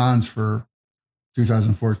 cons for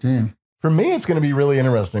 2014. For me, it's going to be really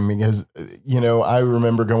interesting because, I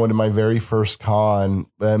remember going to my very first con.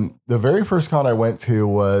 The very first con I went to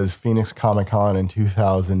was Phoenix Comic Con in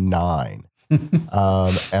 2009. And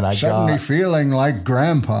I suddenly feeling like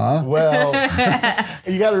grandpa. Well,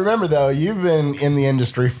 you got to remember though, you've been in the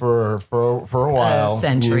industry for a while. A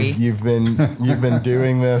century. You've been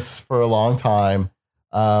doing this for a long time.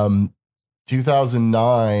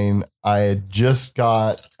 2009, I had just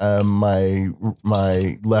got my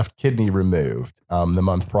left kidney removed the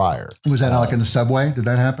month prior. Was that like in the subway? Did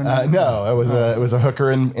that happen? No, it was a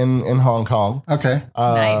hooker in Hong Kong. Okay,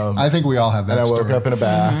 nice. I think we all have that. And I story. woke up in a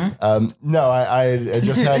bath. Mm-hmm. No, I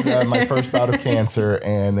just had my first bout of cancer,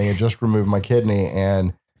 and they had just removed my kidney.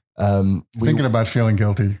 And thinking about feeling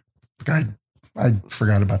guilty. I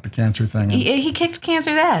forgot about the cancer thing. He kicked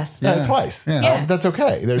cancer's ass. Yeah, twice. Yeah. That's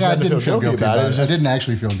okay. There's I didn't feel guilty about it. I didn't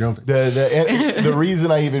actually feel guilty. The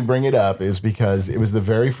reason I even bring it up is because it was the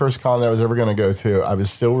very first con that I was ever going to go to. I was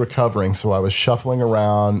still recovering, so I was shuffling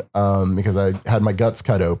around because I had my guts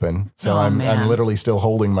cut open. So I'm literally still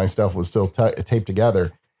holding my stuff was still taped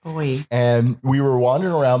together. Boy. And we were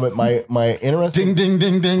wandering around, but my interesting... Ding, ding,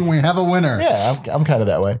 ding, ding. We have a winner. Yeah, I'm kind of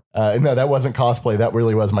that way. No, that wasn't cosplay. That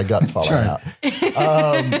really was my guts falling out.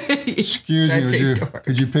 Excuse me,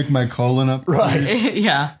 could you pick my colon up? Right.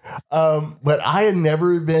 Yeah. But I had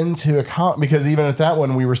never been to a con, because even at that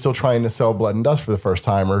one, we were still trying to sell Blood and Dust for the first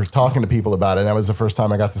time, or talking to people about it. And that was the first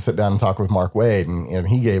time I got to sit down and talk with Mark Waid, and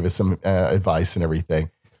he gave us some advice and everything.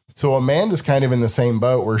 So Amanda's kind of in the same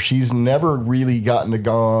boat, where she's never really gotten to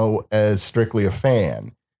go as strictly a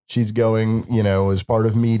fan. She's going, as part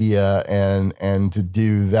of media and to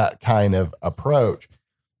do that kind of approach.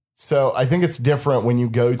 So I think it's different when you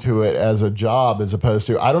go to it as a job, as opposed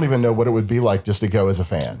to, I don't even know what it would be like just to go as a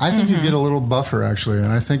fan. I think you get a little buffer, actually.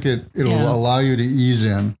 And I think it'll allow you to ease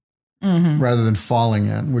in rather than falling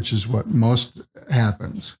in, which is what most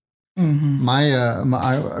happens. Mm-hmm.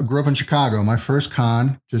 I grew up in Chicago. My first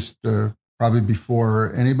con, just probably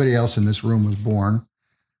before anybody else in this room was born,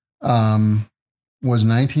 was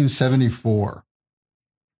 1974.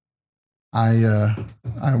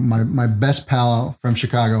 My best pal from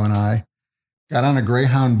Chicago and I got on a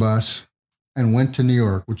Greyhound bus and went to New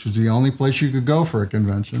York, which was the only place you could go for a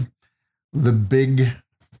convention. The big,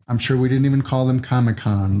 I'm sure we didn't even call them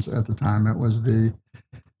Comic-Cons at the time. It was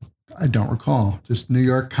I don't recall, just New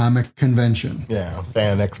York Comic Convention. Yeah,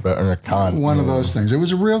 fan expo or a con. One of those things. It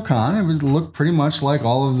was a real con. It looked pretty much like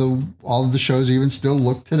all of the shows even still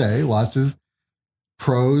look today. Lots of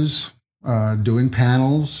pros doing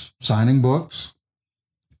panels, signing books.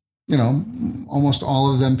 Almost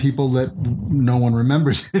all of them people that no one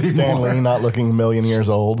remembers anymore. Stan Lee not looking a million years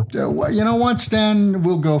old. You know what? Stan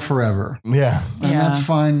will go forever. Yeah. And that's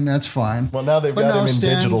fine. That's fine. Well, now they've got him in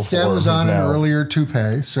digital form. Stan was on an earlier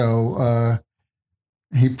toupee, so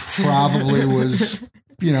he probably was,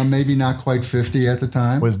 maybe not quite 50 at the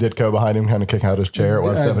time. Was Ditko behind him kind of kicking out his chair? It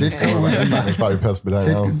was 74. Ditko was probably pissed, but I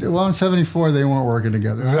don't know. Well, in 74, they weren't working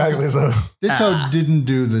together. Exactly. So Ditko didn't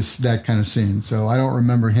do that kind of scene, so I don't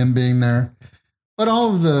remember him being there. But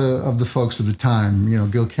all of the folks of the time,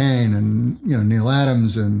 Gil Kane and Neil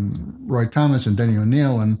Adams and Roy Thomas and Denny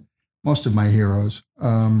O'Neil and most of my heroes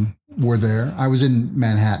were there. I was in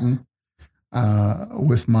Manhattan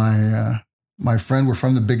with my friend. We're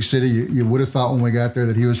from the big city. You would have thought when we got there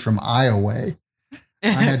that he was from Iowa. I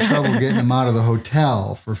had trouble getting him out of the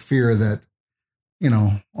hotel for fear that,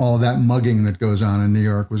 all of that mugging that goes on in New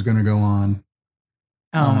York was going to go on.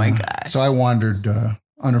 Oh my gosh. So I wandered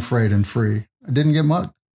unafraid and free. I didn't get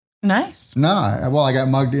mugged. Nice. No, I got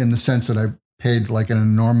mugged in the sense that I paid like an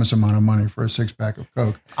enormous amount of money for a 6-pack of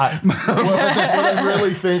Coke. What I'm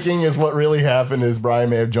really thinking is what really happened is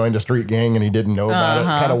Brian may have joined a street gang and he didn't know about it,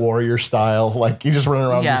 kind of warrior style. Like he just running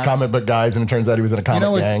around with these comic book guys, and it turns out he was in a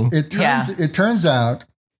comic gang. It turns out,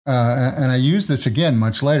 and I used this again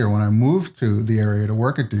much later when I moved to the area to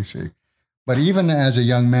work at DC. But even as a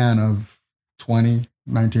young man of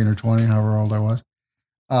 19 or 20, however old I was,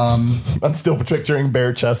 I'm still picturing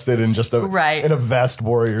bare-chested and just in a vest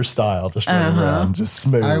warrior style, just running around, just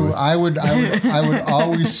smooth. I would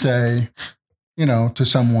always say, to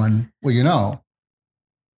someone, well,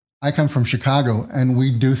 I come from Chicago and we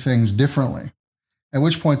do things differently. At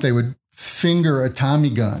which point they would finger a Tommy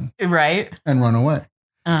gun, and run away.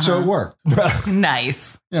 So it worked.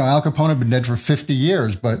 Nice. Al Capone had been dead for 50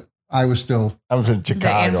 years, but I was still. I was in Chicago.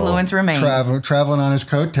 The influence remains. Traveling on his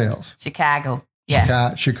coattails. Chicago.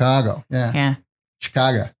 Yeah. Chicago. Yeah. Yeah.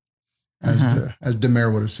 Chicago, as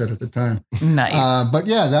DeMare would have said at the time. Nice. But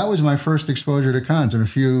yeah, that was my first exposure to cons. And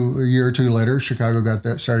a year or two later, Chicago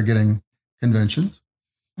started getting conventions.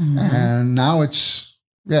 Mm-hmm. And now it's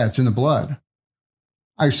in the blood.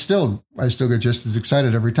 I still get just as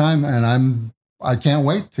excited every time. And I can't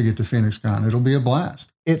wait to get to Phoenix Con. It'll be a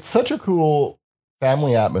blast. It's such a cool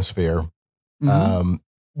family atmosphere. Mm-hmm.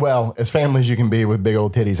 Well, as family as you can be with big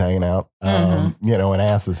old titties hanging out, and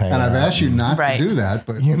asses hanging out. And I've asked you not to do that,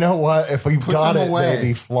 but you know what? If we've got it,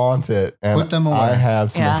 baby, flaunt it. And put them away. I have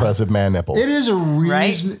some impressive man nipples. It is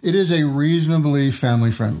It is a reasonably family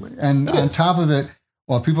friendly. And on top of it,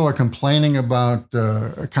 while people are complaining about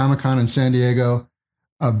Comic-Con in San Diego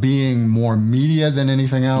being more media than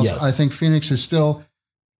anything else, I think Phoenix is still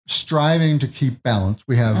striving to keep balance.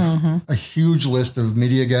 We have a huge list of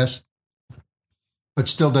media guests, but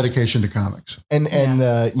still dedication to comics. And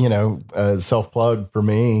self-plug for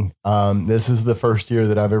me, this is the first year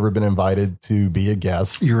that I've ever been invited to be a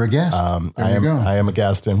guest. You're a guest. I am a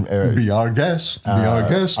guest. Be our guest. Be our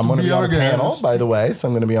guest. I'm going to be on a panel, by the way. So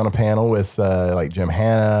I'm going to be on a panel with like Jim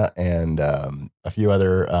Hanna and a few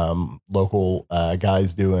other local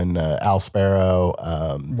guys doing Al Sparrow.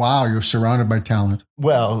 Wow, you're surrounded by talent.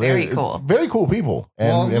 Well, very cool people,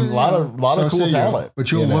 and a lot of cool talent.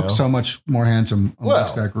 But you look so much more handsome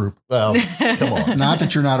amongst that group. Well, come on. Not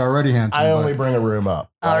that you're not already handsome. I only bring a room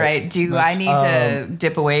up. All right. Do I need to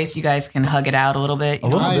dip away so you guys can hug it out a little bit? A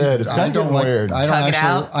little bit. It's kind of weird. I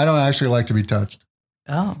don't actually like to be touched.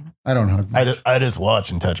 Oh. I don't hug much. I just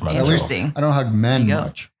watch and touch myself. Interesting. I don't hug men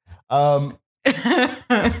much.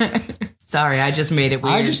 Sorry, I just made it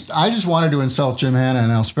weird. I just wanted to insult Jim Hanna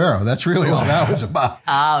and Al Sparrow. That's really all that was about.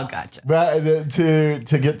 Oh, gotcha. But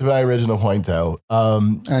to get to my original point, though,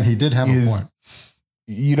 and he did have a point.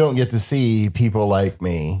 You don't get to see people like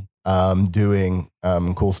me doing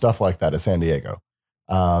cool stuff like that at San Diego.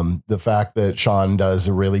 The fact that Sean does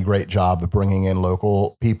a really great job of bringing in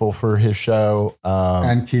local people for his show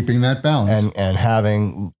and keeping that balance and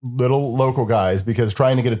having little local guys, because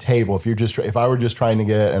trying to get a table, if I were just trying to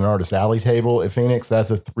get an Artist Alley table at Phoenix,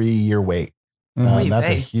 that's a 3-year wait. That's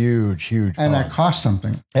a huge and that costs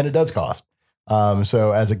something, and it does cost.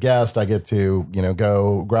 So as a guest, I get to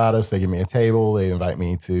go gratis. They give me a table. They invite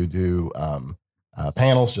me to do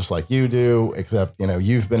panels just like you do, except,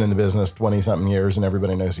 you've been in the business 20 something years and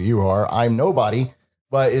everybody knows who you are. I'm nobody,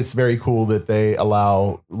 but it's very cool that they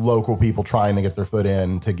allow local people trying to get their foot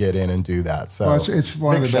in to get in and do that. So it's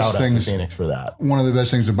one of the best things, Phoenix, for that. One of the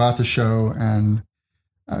best things about the show, and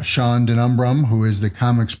Sean Denumbrum, who is the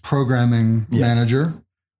comics programming manager,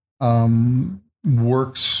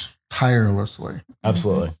 works tirelessly.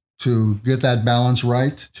 Absolutely. To get that balance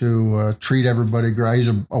right, to treat everybody great. He's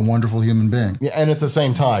a wonderful human being. Yeah, and at the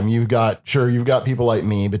same time, you've got people like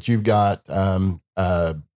me, but you've got Jim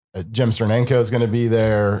Cernenko is going to be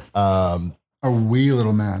there. A wee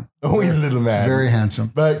little man. Very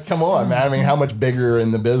handsome. But come on, man. I mean, how much bigger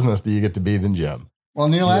in the business do you get to be than Jim? Well,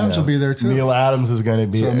 Neil Adams will be there too. Neil Adams is going to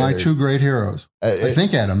be so there. My two great heroes. I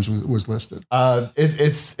think Adams was listed.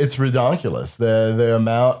 It's ridiculous, the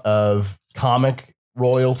amount of comic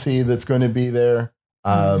royalty that's going to be there.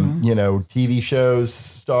 TV shows,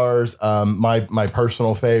 stars. My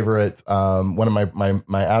personal favorite, one of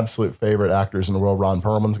my absolute favorite actors in the world, Ron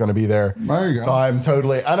Perlman's going to be there. There you go. So I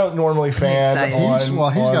don't normally fan he's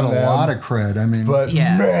got a lot of cred. I mean, but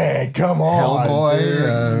man, come on,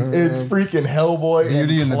 Hellboy. It's freaking Hellboy,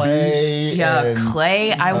 Beauty and the Beast. Yeah,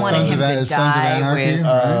 Clay. I wanted him to die with.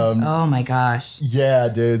 Oh my gosh. Yeah,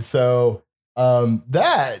 dude. So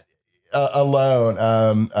that. Alone,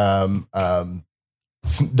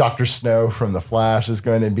 Dr. Snow from The Flash is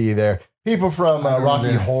going to be there. People from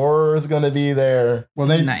Rocky Horror is going to be there. Well,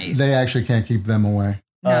 they actually can't keep them away.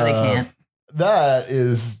 No, they can't. That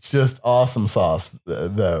is just awesome sauce,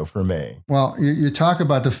 though, for me. Well, you talk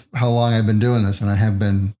about how long I've been doing this, and I have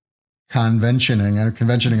been conventioning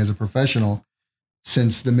as a professional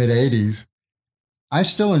since the mid 80s. I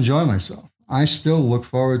still enjoy myself. I still look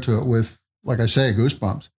forward to it with, like I say,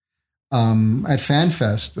 goosebumps. At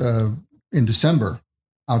FanFest in December,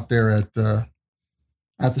 out there at the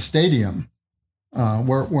stadium,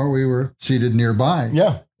 where we were seated nearby.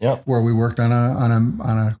 Yeah. Where we worked on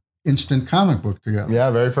a instant comic book together.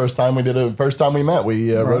 Yeah, first time we met,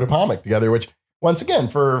 we wrote a comic together. Which, once again,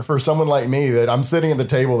 for someone like me, that I'm sitting at the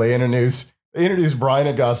table, they introduce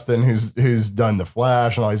Brian Augustyn, who's done The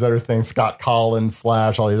Flash and all these other things, Scott Collin,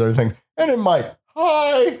 Flash, all these other things, and then Mike,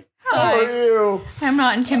 hi. How are you? I'm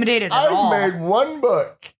not intimidated at all. I've made one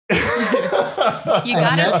book. You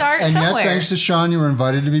got to start and somewhere. Yet, thanks to Sean, you were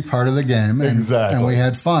invited to be part of the game. Exactly. And we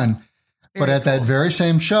had fun. But at that very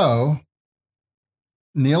same show,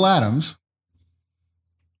 Neil Adams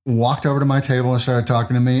walked over to my table and started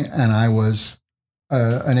talking to me, and I was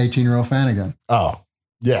an 18-year-old fan again. Oh,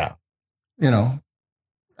 yeah. And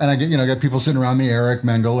I get people sitting around me, Eric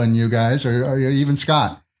Mengel and you guys, or even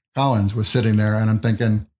Scott Collins was sitting there, and I'm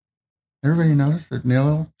thinking, everybody noticed that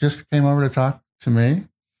Neil just came over to talk to me?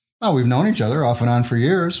 Oh, we've known each other off and on for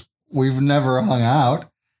years. We've never hung out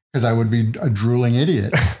because I would be a drooling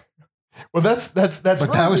idiot. Well, that's. But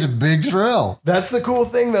that was a big thrill. That's the cool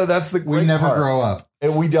thing, though. That's the great we never part. Grow up.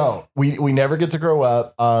 And we don't. We never get to grow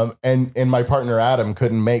up. And my partner Adam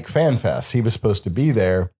couldn't make FanFest. He was supposed to be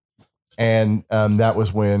there, and that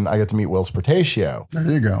was when I got to meet Whilce Portacio.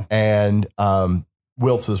 There you go. And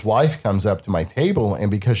Whilce's wife comes up to my table,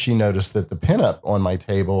 and because she noticed that the pinup on my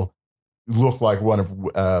table looked like one of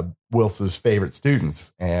Whilce's favorite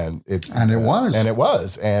students, and it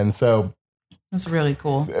was, and so that's really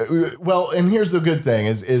cool. Well, and here's the good thing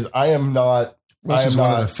is I am not. Whilce is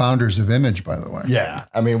one of the founders of Image, by the way. Yeah,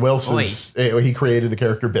 I mean Whilce he created the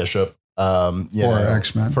character Bishop.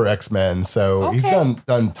 For X-Men. So he's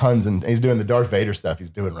done tons, and he's doing the Darth Vader stuff he's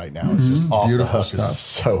doing right now. It's just off beautiful the hook. Stuff. It's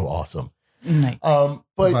so awesome. Nice. But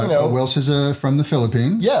Wills is from the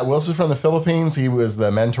Philippines. Yeah, Wills is from the Philippines. He was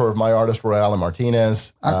the mentor of my artist Royale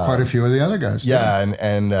Martinez. Quite a few of the other guys. Yeah,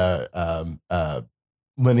 and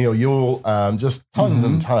Linnea Yule, just tons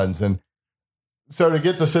and tons. And so to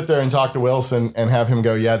get to sit there and talk to Wilson and have him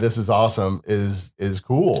go, yeah, this is awesome, is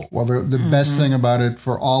cool. Well, the best thing about it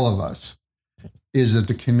for all of us is that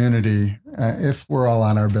the community, if we're all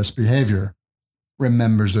on our best behavior,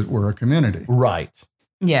 remembers that we're a community. Right.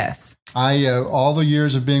 Yes. All the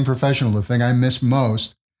years of being professional, the thing I miss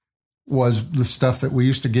most was the stuff that we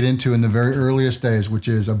used to get into in the very earliest days, which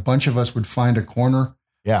is a bunch of us would find a corner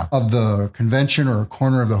of the convention or a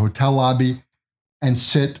corner of the hotel lobby and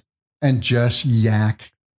sit and just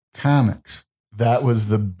yak comics. That was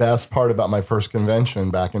the best part about my first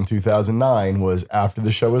convention back in 2009 was after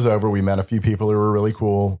the show was over, we met a few people who were really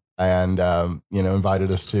cool and,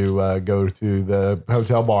 invited us to go to the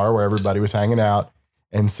hotel bar where everybody was hanging out.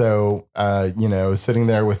 And so, sitting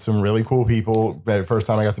there with some really cool people. The first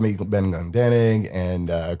time I got to meet Ben Glendenning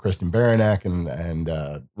and Kristen Baranek and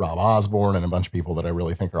Rob Osborne and a bunch of people that I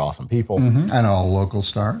really think are awesome people. Mm-hmm. And all local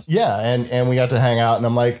stars. Yeah. And we got to hang out and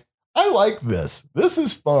I'm like, I like this. This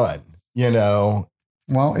is fun, Well,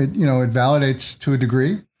 it validates to a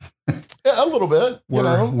degree. Yeah, a little bit.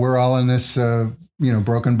 We're all in this,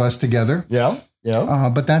 broken bus together. Yeah. Yeah.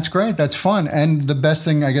 But that's great. That's fun. And the best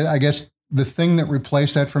thing, I guess, the thing that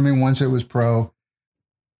replaced that for me once it was pro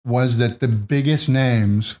was that the biggest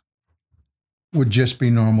names would just be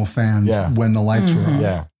normal fans when the lights were off.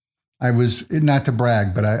 Yeah. I was, not to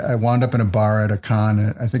brag, but I wound up in a bar at a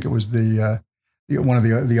con. I think it was one of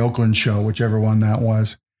the Oakland show, whichever one that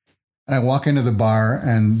was. And I walk into the bar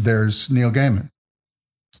and there's Neil Gaiman.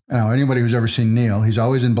 Now, anybody who's ever seen Neil, he's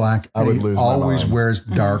always in black. I would lose my mind. Always wears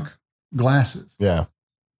dark glasses. Yeah.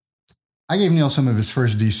 I gave Neil some of his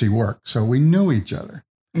first DC work, so we knew each other.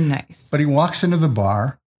 Nice. But he walks into the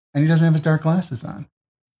bar and he doesn't have his dark glasses on.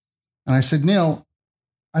 And I said, Neil,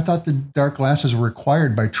 I thought the dark glasses were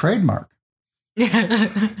required by trademark.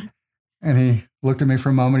 And he looked at me for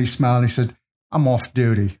a moment, he smiled, and he said, I'm off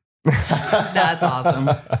duty. That's awesome.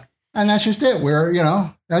 And that's just it.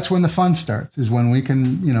 That's when the fun starts, is when we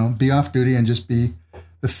can, be off duty and just be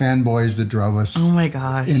the fanboys that drove us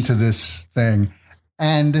into this thing.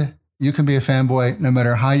 And you can be a fanboy no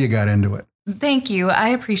matter how you got into it. Thank you. I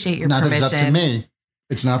appreciate your permission. Not that it's up to me.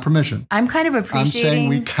 It's not permission. I'm kind of appreciating I'm saying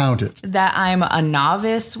we count it. That I'm a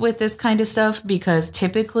novice with this kind of stuff because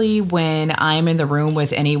typically when I'm in the room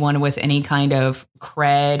with anyone with any kind of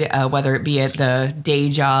cred, whether it be at the day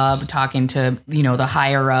job, talking to, the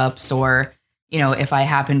higher ups or, if I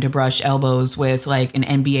happen to brush elbows with like an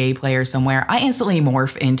NBA player somewhere, I instantly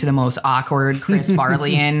morph into the most awkward Chris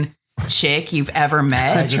Farley chick you've ever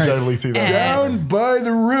met. I can totally see that. Down by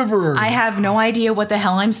the river. I have no idea what the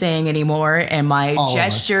hell I'm saying anymore, and my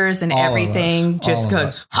gestures and everything just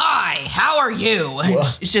goes, hi, how are you?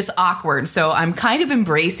 It's just awkward. So I'm kind of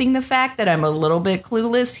embracing the fact that I'm a little bit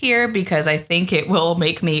clueless here because I think it will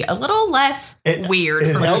make me a little less weird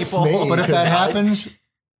for people. But if that happens,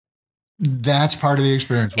 that's part of the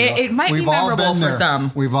experience. It might be memorable for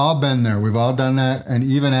some. We've all been there. We've all done that. And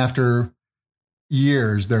even after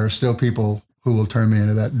years, there are still people who will turn me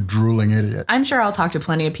into that drooling idiot. I'm sure I'll talk to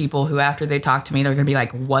plenty of people who, after they talk to me, they're going to be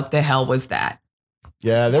like, what the hell was that?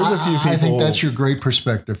 Yeah, there's a few people. I think that's your great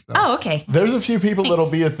perspective, though. Oh, okay. There's a few people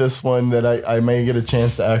that'll be at this one that I may get a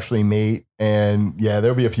chance to actually meet. And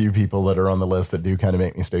there'll be a few people that are on the list that do kind of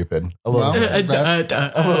make me stupid. A little bit. Again,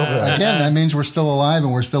 that means we're still alive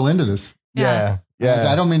and we're still into this. Yeah.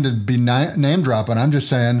 I don't mean to be name dropping. I'm just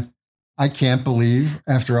saying I can't believe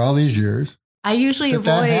after all these years I usually avoid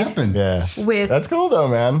that happened. With that's cool though,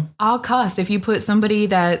 man. All cost. If you put somebody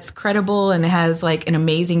that's credible and has like an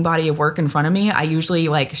amazing body of work in front of me, I usually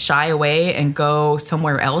like shy away and go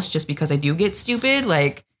somewhere else just because I do get stupid.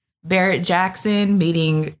 Like Barrett Jackson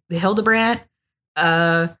meeting Hildebrandt.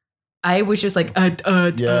 I was just like, I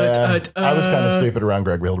was kind of stupid around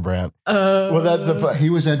Greg Hildebrandt. Well,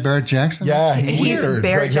 he was at Barrett Jackson. Yeah, he's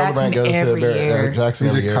Barrett Jackson every year.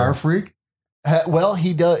 He's a car freak. Well,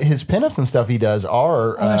 he does his pinups and stuff. He does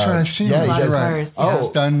are. That's right. I've seen he does. Cars,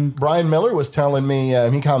 done. Brian Miller was telling me.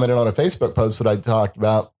 He commented on a Facebook post that I talked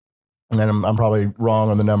about, and then I'm probably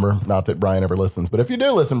wrong on the number. Not that Brian ever listens, but if you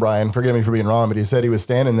do listen, Brian, forgive me for being wrong. But he said he was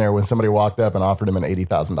standing there when somebody walked up and offered him an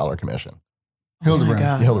 $80,000 commission.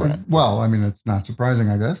 Hildebrandt. Well, I mean, it's not surprising,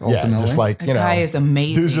 I guess. Ultimately, just like the guy is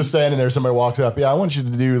amazing. Dude's just standing there. Somebody walks up. Yeah, I want you to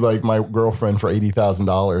do like my girlfriend for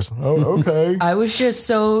 $80,000. Oh, okay. I was just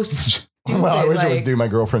so Well, I wish it was due my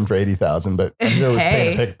girlfriend for $80,000, but I'm sure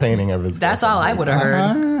it was painting of his. That's all I would have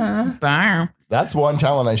heard. That's one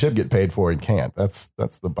talent I should get paid for and can't. That's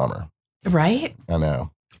the bummer. Right? I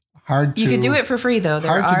know. You could do it for free though.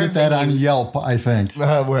 Hard to get that on Yelp, I think.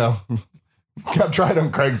 Well, I've tried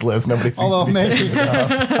on Craigslist. Nobody seems to be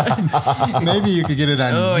maybe you could get it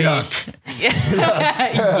on Yuck.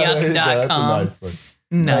 Yuck.com.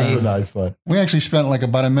 That's a nice one. We actually spent like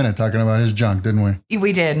about a minute talking about his junk, didn't we?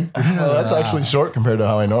 We did. Well, that's actually short compared to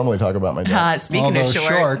how I normally talk about my junk. Speaking of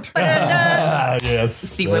short. Yes.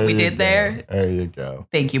 See what we did there? There you go.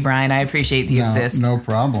 Thank you, Brian. I appreciate the assist. No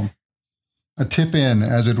problem. A tip in,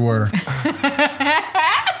 as it were.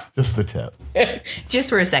 Just the tip. Just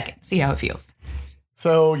for a second. See how it feels.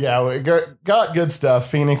 So, yeah, we got good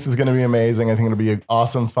stuff. Phoenix is going to be amazing. I think it'll be an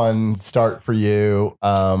awesome, fun start for you.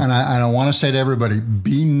 And I want to say to everybody,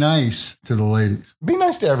 be nice to the ladies. Be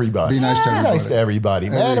nice to everybody. Be nice to everybody. Nice to everybody,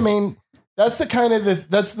 man. I mean, that's the kind of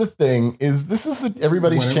that's the thing is this is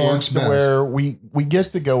everybody's chance to where we get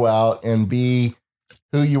to go out and be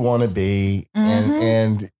who you want to be.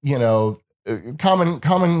 And you know,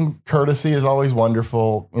 common courtesy is always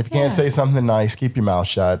wonderful. If you can't say something nice, keep your mouth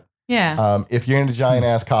shut. Yeah. If you're in a giant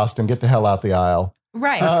ass costume, get the hell out the aisle.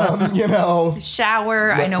 Right. You know,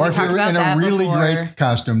 shower. I know we talked about that in a really before. great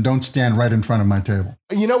costume, don't stand right in front of my table.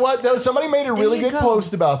 You know what, though? Somebody made a really good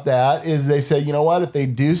post about that. Is they say, you know what? If they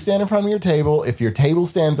do stand in front of your table, if your table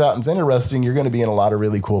stands out and is interesting, you're going to be in a lot of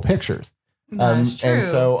really cool pictures. That's true. And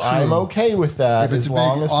so I'm okay with that. If it's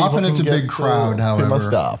often it's a big crowd, however, my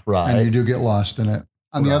stuff, right? And you do get lost in it.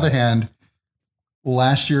 On the other hand,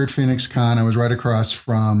 last year at Phoenix Con, I was right across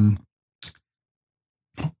from,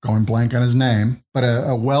 going blank on his name, but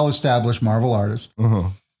a well-established Marvel artist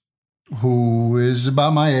who is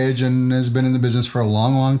about my age and has been in the business for a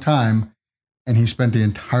long, long time. And he spent the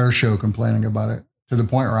entire show complaining about it to the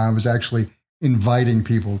point where I was actually inviting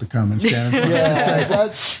people to come and stand in front of his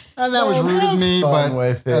table. And that was rude of me, but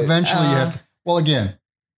eventually you have to. Well, again,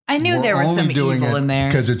 I knew there was some evil in there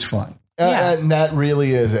because it's fun. And that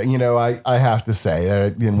really is, you know, I have to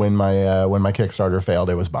say, when my Kickstarter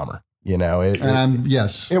failed, it was a bummer. You know, it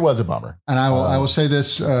was a bummer. And I will say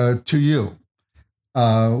this to you: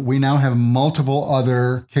 we now have multiple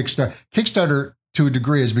other Kickstarter. Kickstarter, to a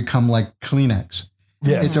degree, has become like Kleenex.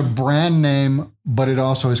 Yes. It's a brand name, but it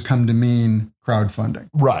also has come to mean crowdfunding.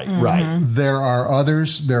 Right, right. There are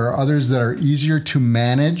others that are easier to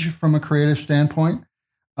manage from a creative standpoint.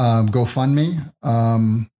 GoFundMe.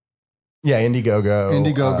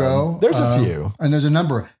 Indiegogo. There's a few. And there's a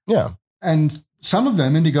number. Yeah. And some of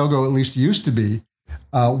them, Indiegogo at least used to be,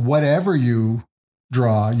 whatever you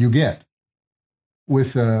draw, you get.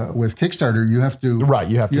 With Kickstarter, you have to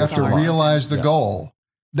realize the goal.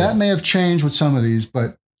 That may have changed with some of these,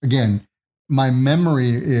 but again, my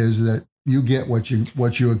memory is that you get what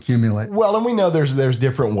you accumulate. Well, and we know there's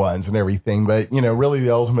different ones and everything, but you know, really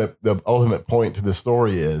the ultimate point to the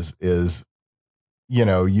story is you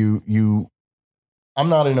know, I'm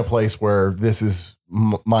not in a place where this is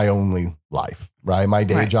my only life, right? My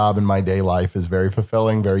day job and my day life is very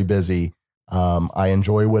fulfilling, very busy. I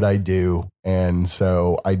enjoy what I do. And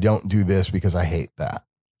so I don't do this because I hate that.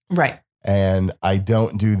 Right. And I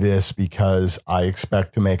don't do this because I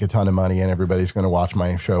expect to make a ton of money and everybody's going to watch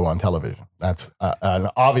my show on television. That's an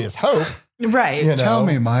obvious hope. Right. You know? Tell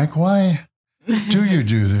me, Mike, why do you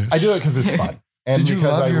do this? I do it because it's fun. And did you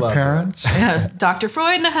love your parents? Dr.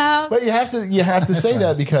 Freud in the house. But you have to say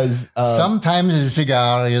that because sometimes a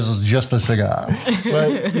cigar is just a cigar.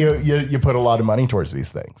 But you put a lot of money towards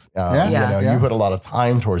these things. You put a lot of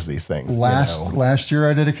time towards these things. Last year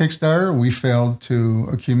I did a Kickstarter. We failed to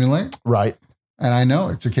accumulate. Right. And I know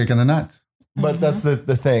it's a kick in the nuts. But that's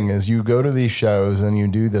the thing is you go to these shows and you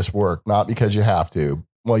do this work, not because you have to.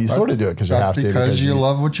 Well, you sort of do it because you have to. Because you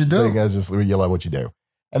love what you do. Because you love what you do.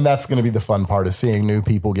 And that's going to be the fun part of seeing new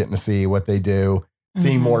people getting to see what they do,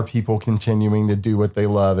 seeing more people continuing to do what they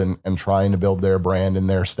love and trying to build their brand and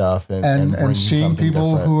their stuff. And seeing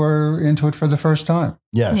people who are into it for the first time.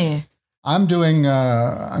 Yes. Yeah. I'm doing,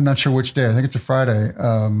 I'm not sure which day. I think it's a Friday.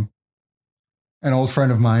 An old friend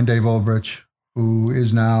of mine, Dave Olbrich, who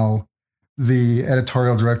is now the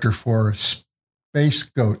editorial director for Space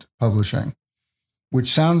Goat Publishing, which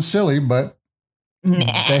sounds silly, but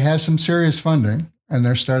they have some serious funding. And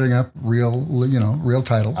they're starting up real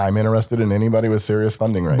title. I'm interested in anybody with serious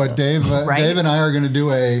funding right now. But Dave and I are going to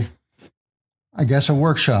do a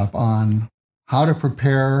workshop on how to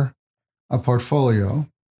prepare a portfolio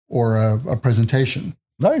or a presentation.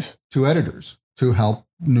 Nice. To editors to help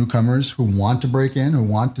newcomers who want to break in, who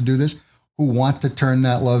want to do this, who want to turn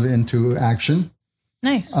that love into action.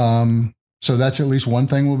 Nice. So that's at least one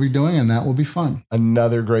thing we'll be doing, and that will be fun.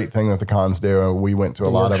 Another great thing that the cons do, we went to a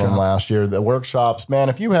lot of them last year, the workshops. Man,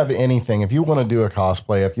 if you have anything, if you want to do a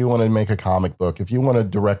cosplay, if you want to make a comic book, if you want to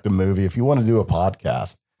direct a movie, if you want to do a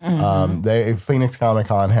podcast, Phoenix Comic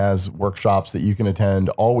Con has workshops that you can attend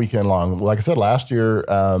all weekend long. Like I said, last year,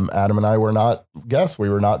 Adam and I were not guests. We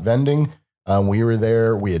were not vending. We were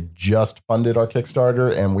there. We had just funded our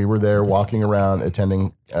Kickstarter, and we were there walking around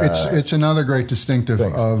attending. It's another great distinctive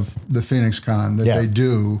of the Phoenix Con that they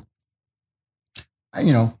do.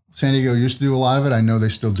 You know, San Diego used to do a lot of it. I know they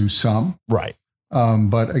still do some. Right.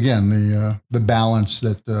 But again, the balance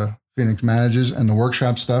that Phoenix manages and the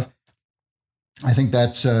workshop stuff, I think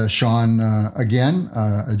that's Sean, again,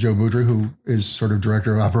 Joe Boudry, who is sort of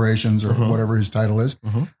director of operations or whatever his title is.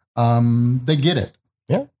 They get it.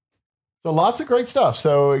 Yeah. So lots of great stuff.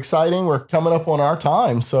 So exciting. We're coming up on our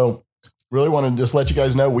time. So really want to just let you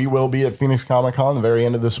guys know we will be at Phoenix Comic Con the very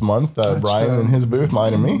end of this month. Brian in his booth,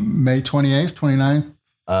 mine and me. May 28th, 29th.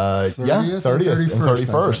 30th and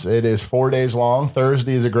 31st. It is 4 days long.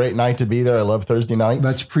 Thursday is a great night to be there. I love Thursday nights.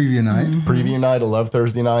 That's preview night. Preview night. I love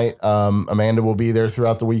Thursday night. Amanda will be there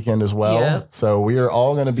throughout the weekend as well. Yep. So we are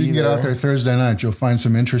all going to be there. If you can get out there Thursday night, you'll find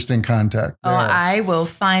some interesting contact there. Oh, I will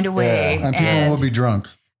find a way. Yeah. And people will be drunk.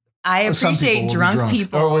 I appreciate drunk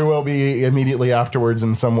people. Or we will be immediately afterwards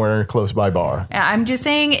in somewhere close by bar. I'm just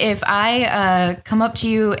saying, if I come up to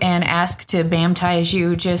you and ask to bamtize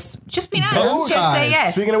you, just be nice. Just say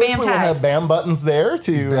yes. Speaking of which, we will have BAM buttons there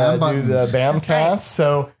to do the BAM cast.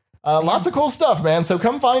 So lots of cool stuff, man. So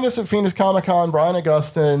come find us at Phoenix Comic Con. Brian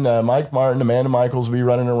Augustin, Mike Martin, Amanda Michaels will be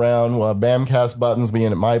running around. We'll have BAMcast buttons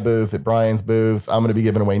being at my booth, at Brian's booth. I'm going to be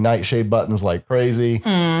giving away Nightshade buttons like crazy.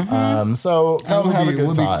 So come have a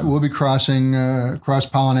good time. We'll be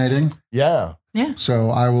cross-pollinating. Yeah. Yeah. So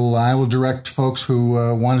I will direct folks who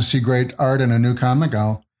want to see great art in a new comic.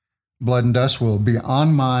 Blood and Dust will be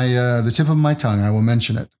on my the tip of my tongue. I will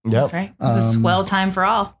mention it. Yep. That's right. It's a swell time for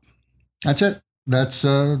all. That's it. That's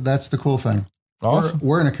the cool thing. Awesome.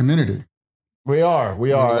 We're in a community. We are.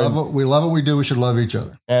 We love what we do. We should love each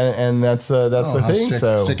other. And that's the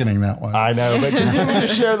thing. Sickening that was. I know, but continue to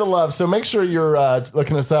share the love. So make sure you're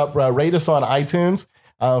looking us up. Rate us on iTunes.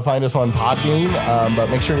 Find us on Podbean.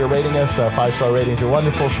 But make sure you're rating us. 5-star ratings are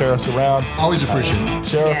wonderful. Share us around. Always appreciate it.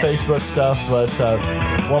 Share our Facebook stuff. But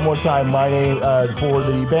one more time, my name for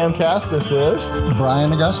the BAMcast, this is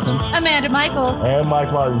Brian Augustin, Amanda Michaels, and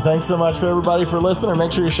Mike Martin. Thanks so much for everybody for listening.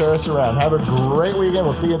 Make sure you share us around. Have a great weekend.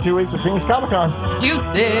 We'll see you in 2 weeks at Phoenix Comic Con.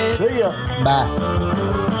 Deuces. See ya.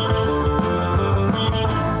 Bye.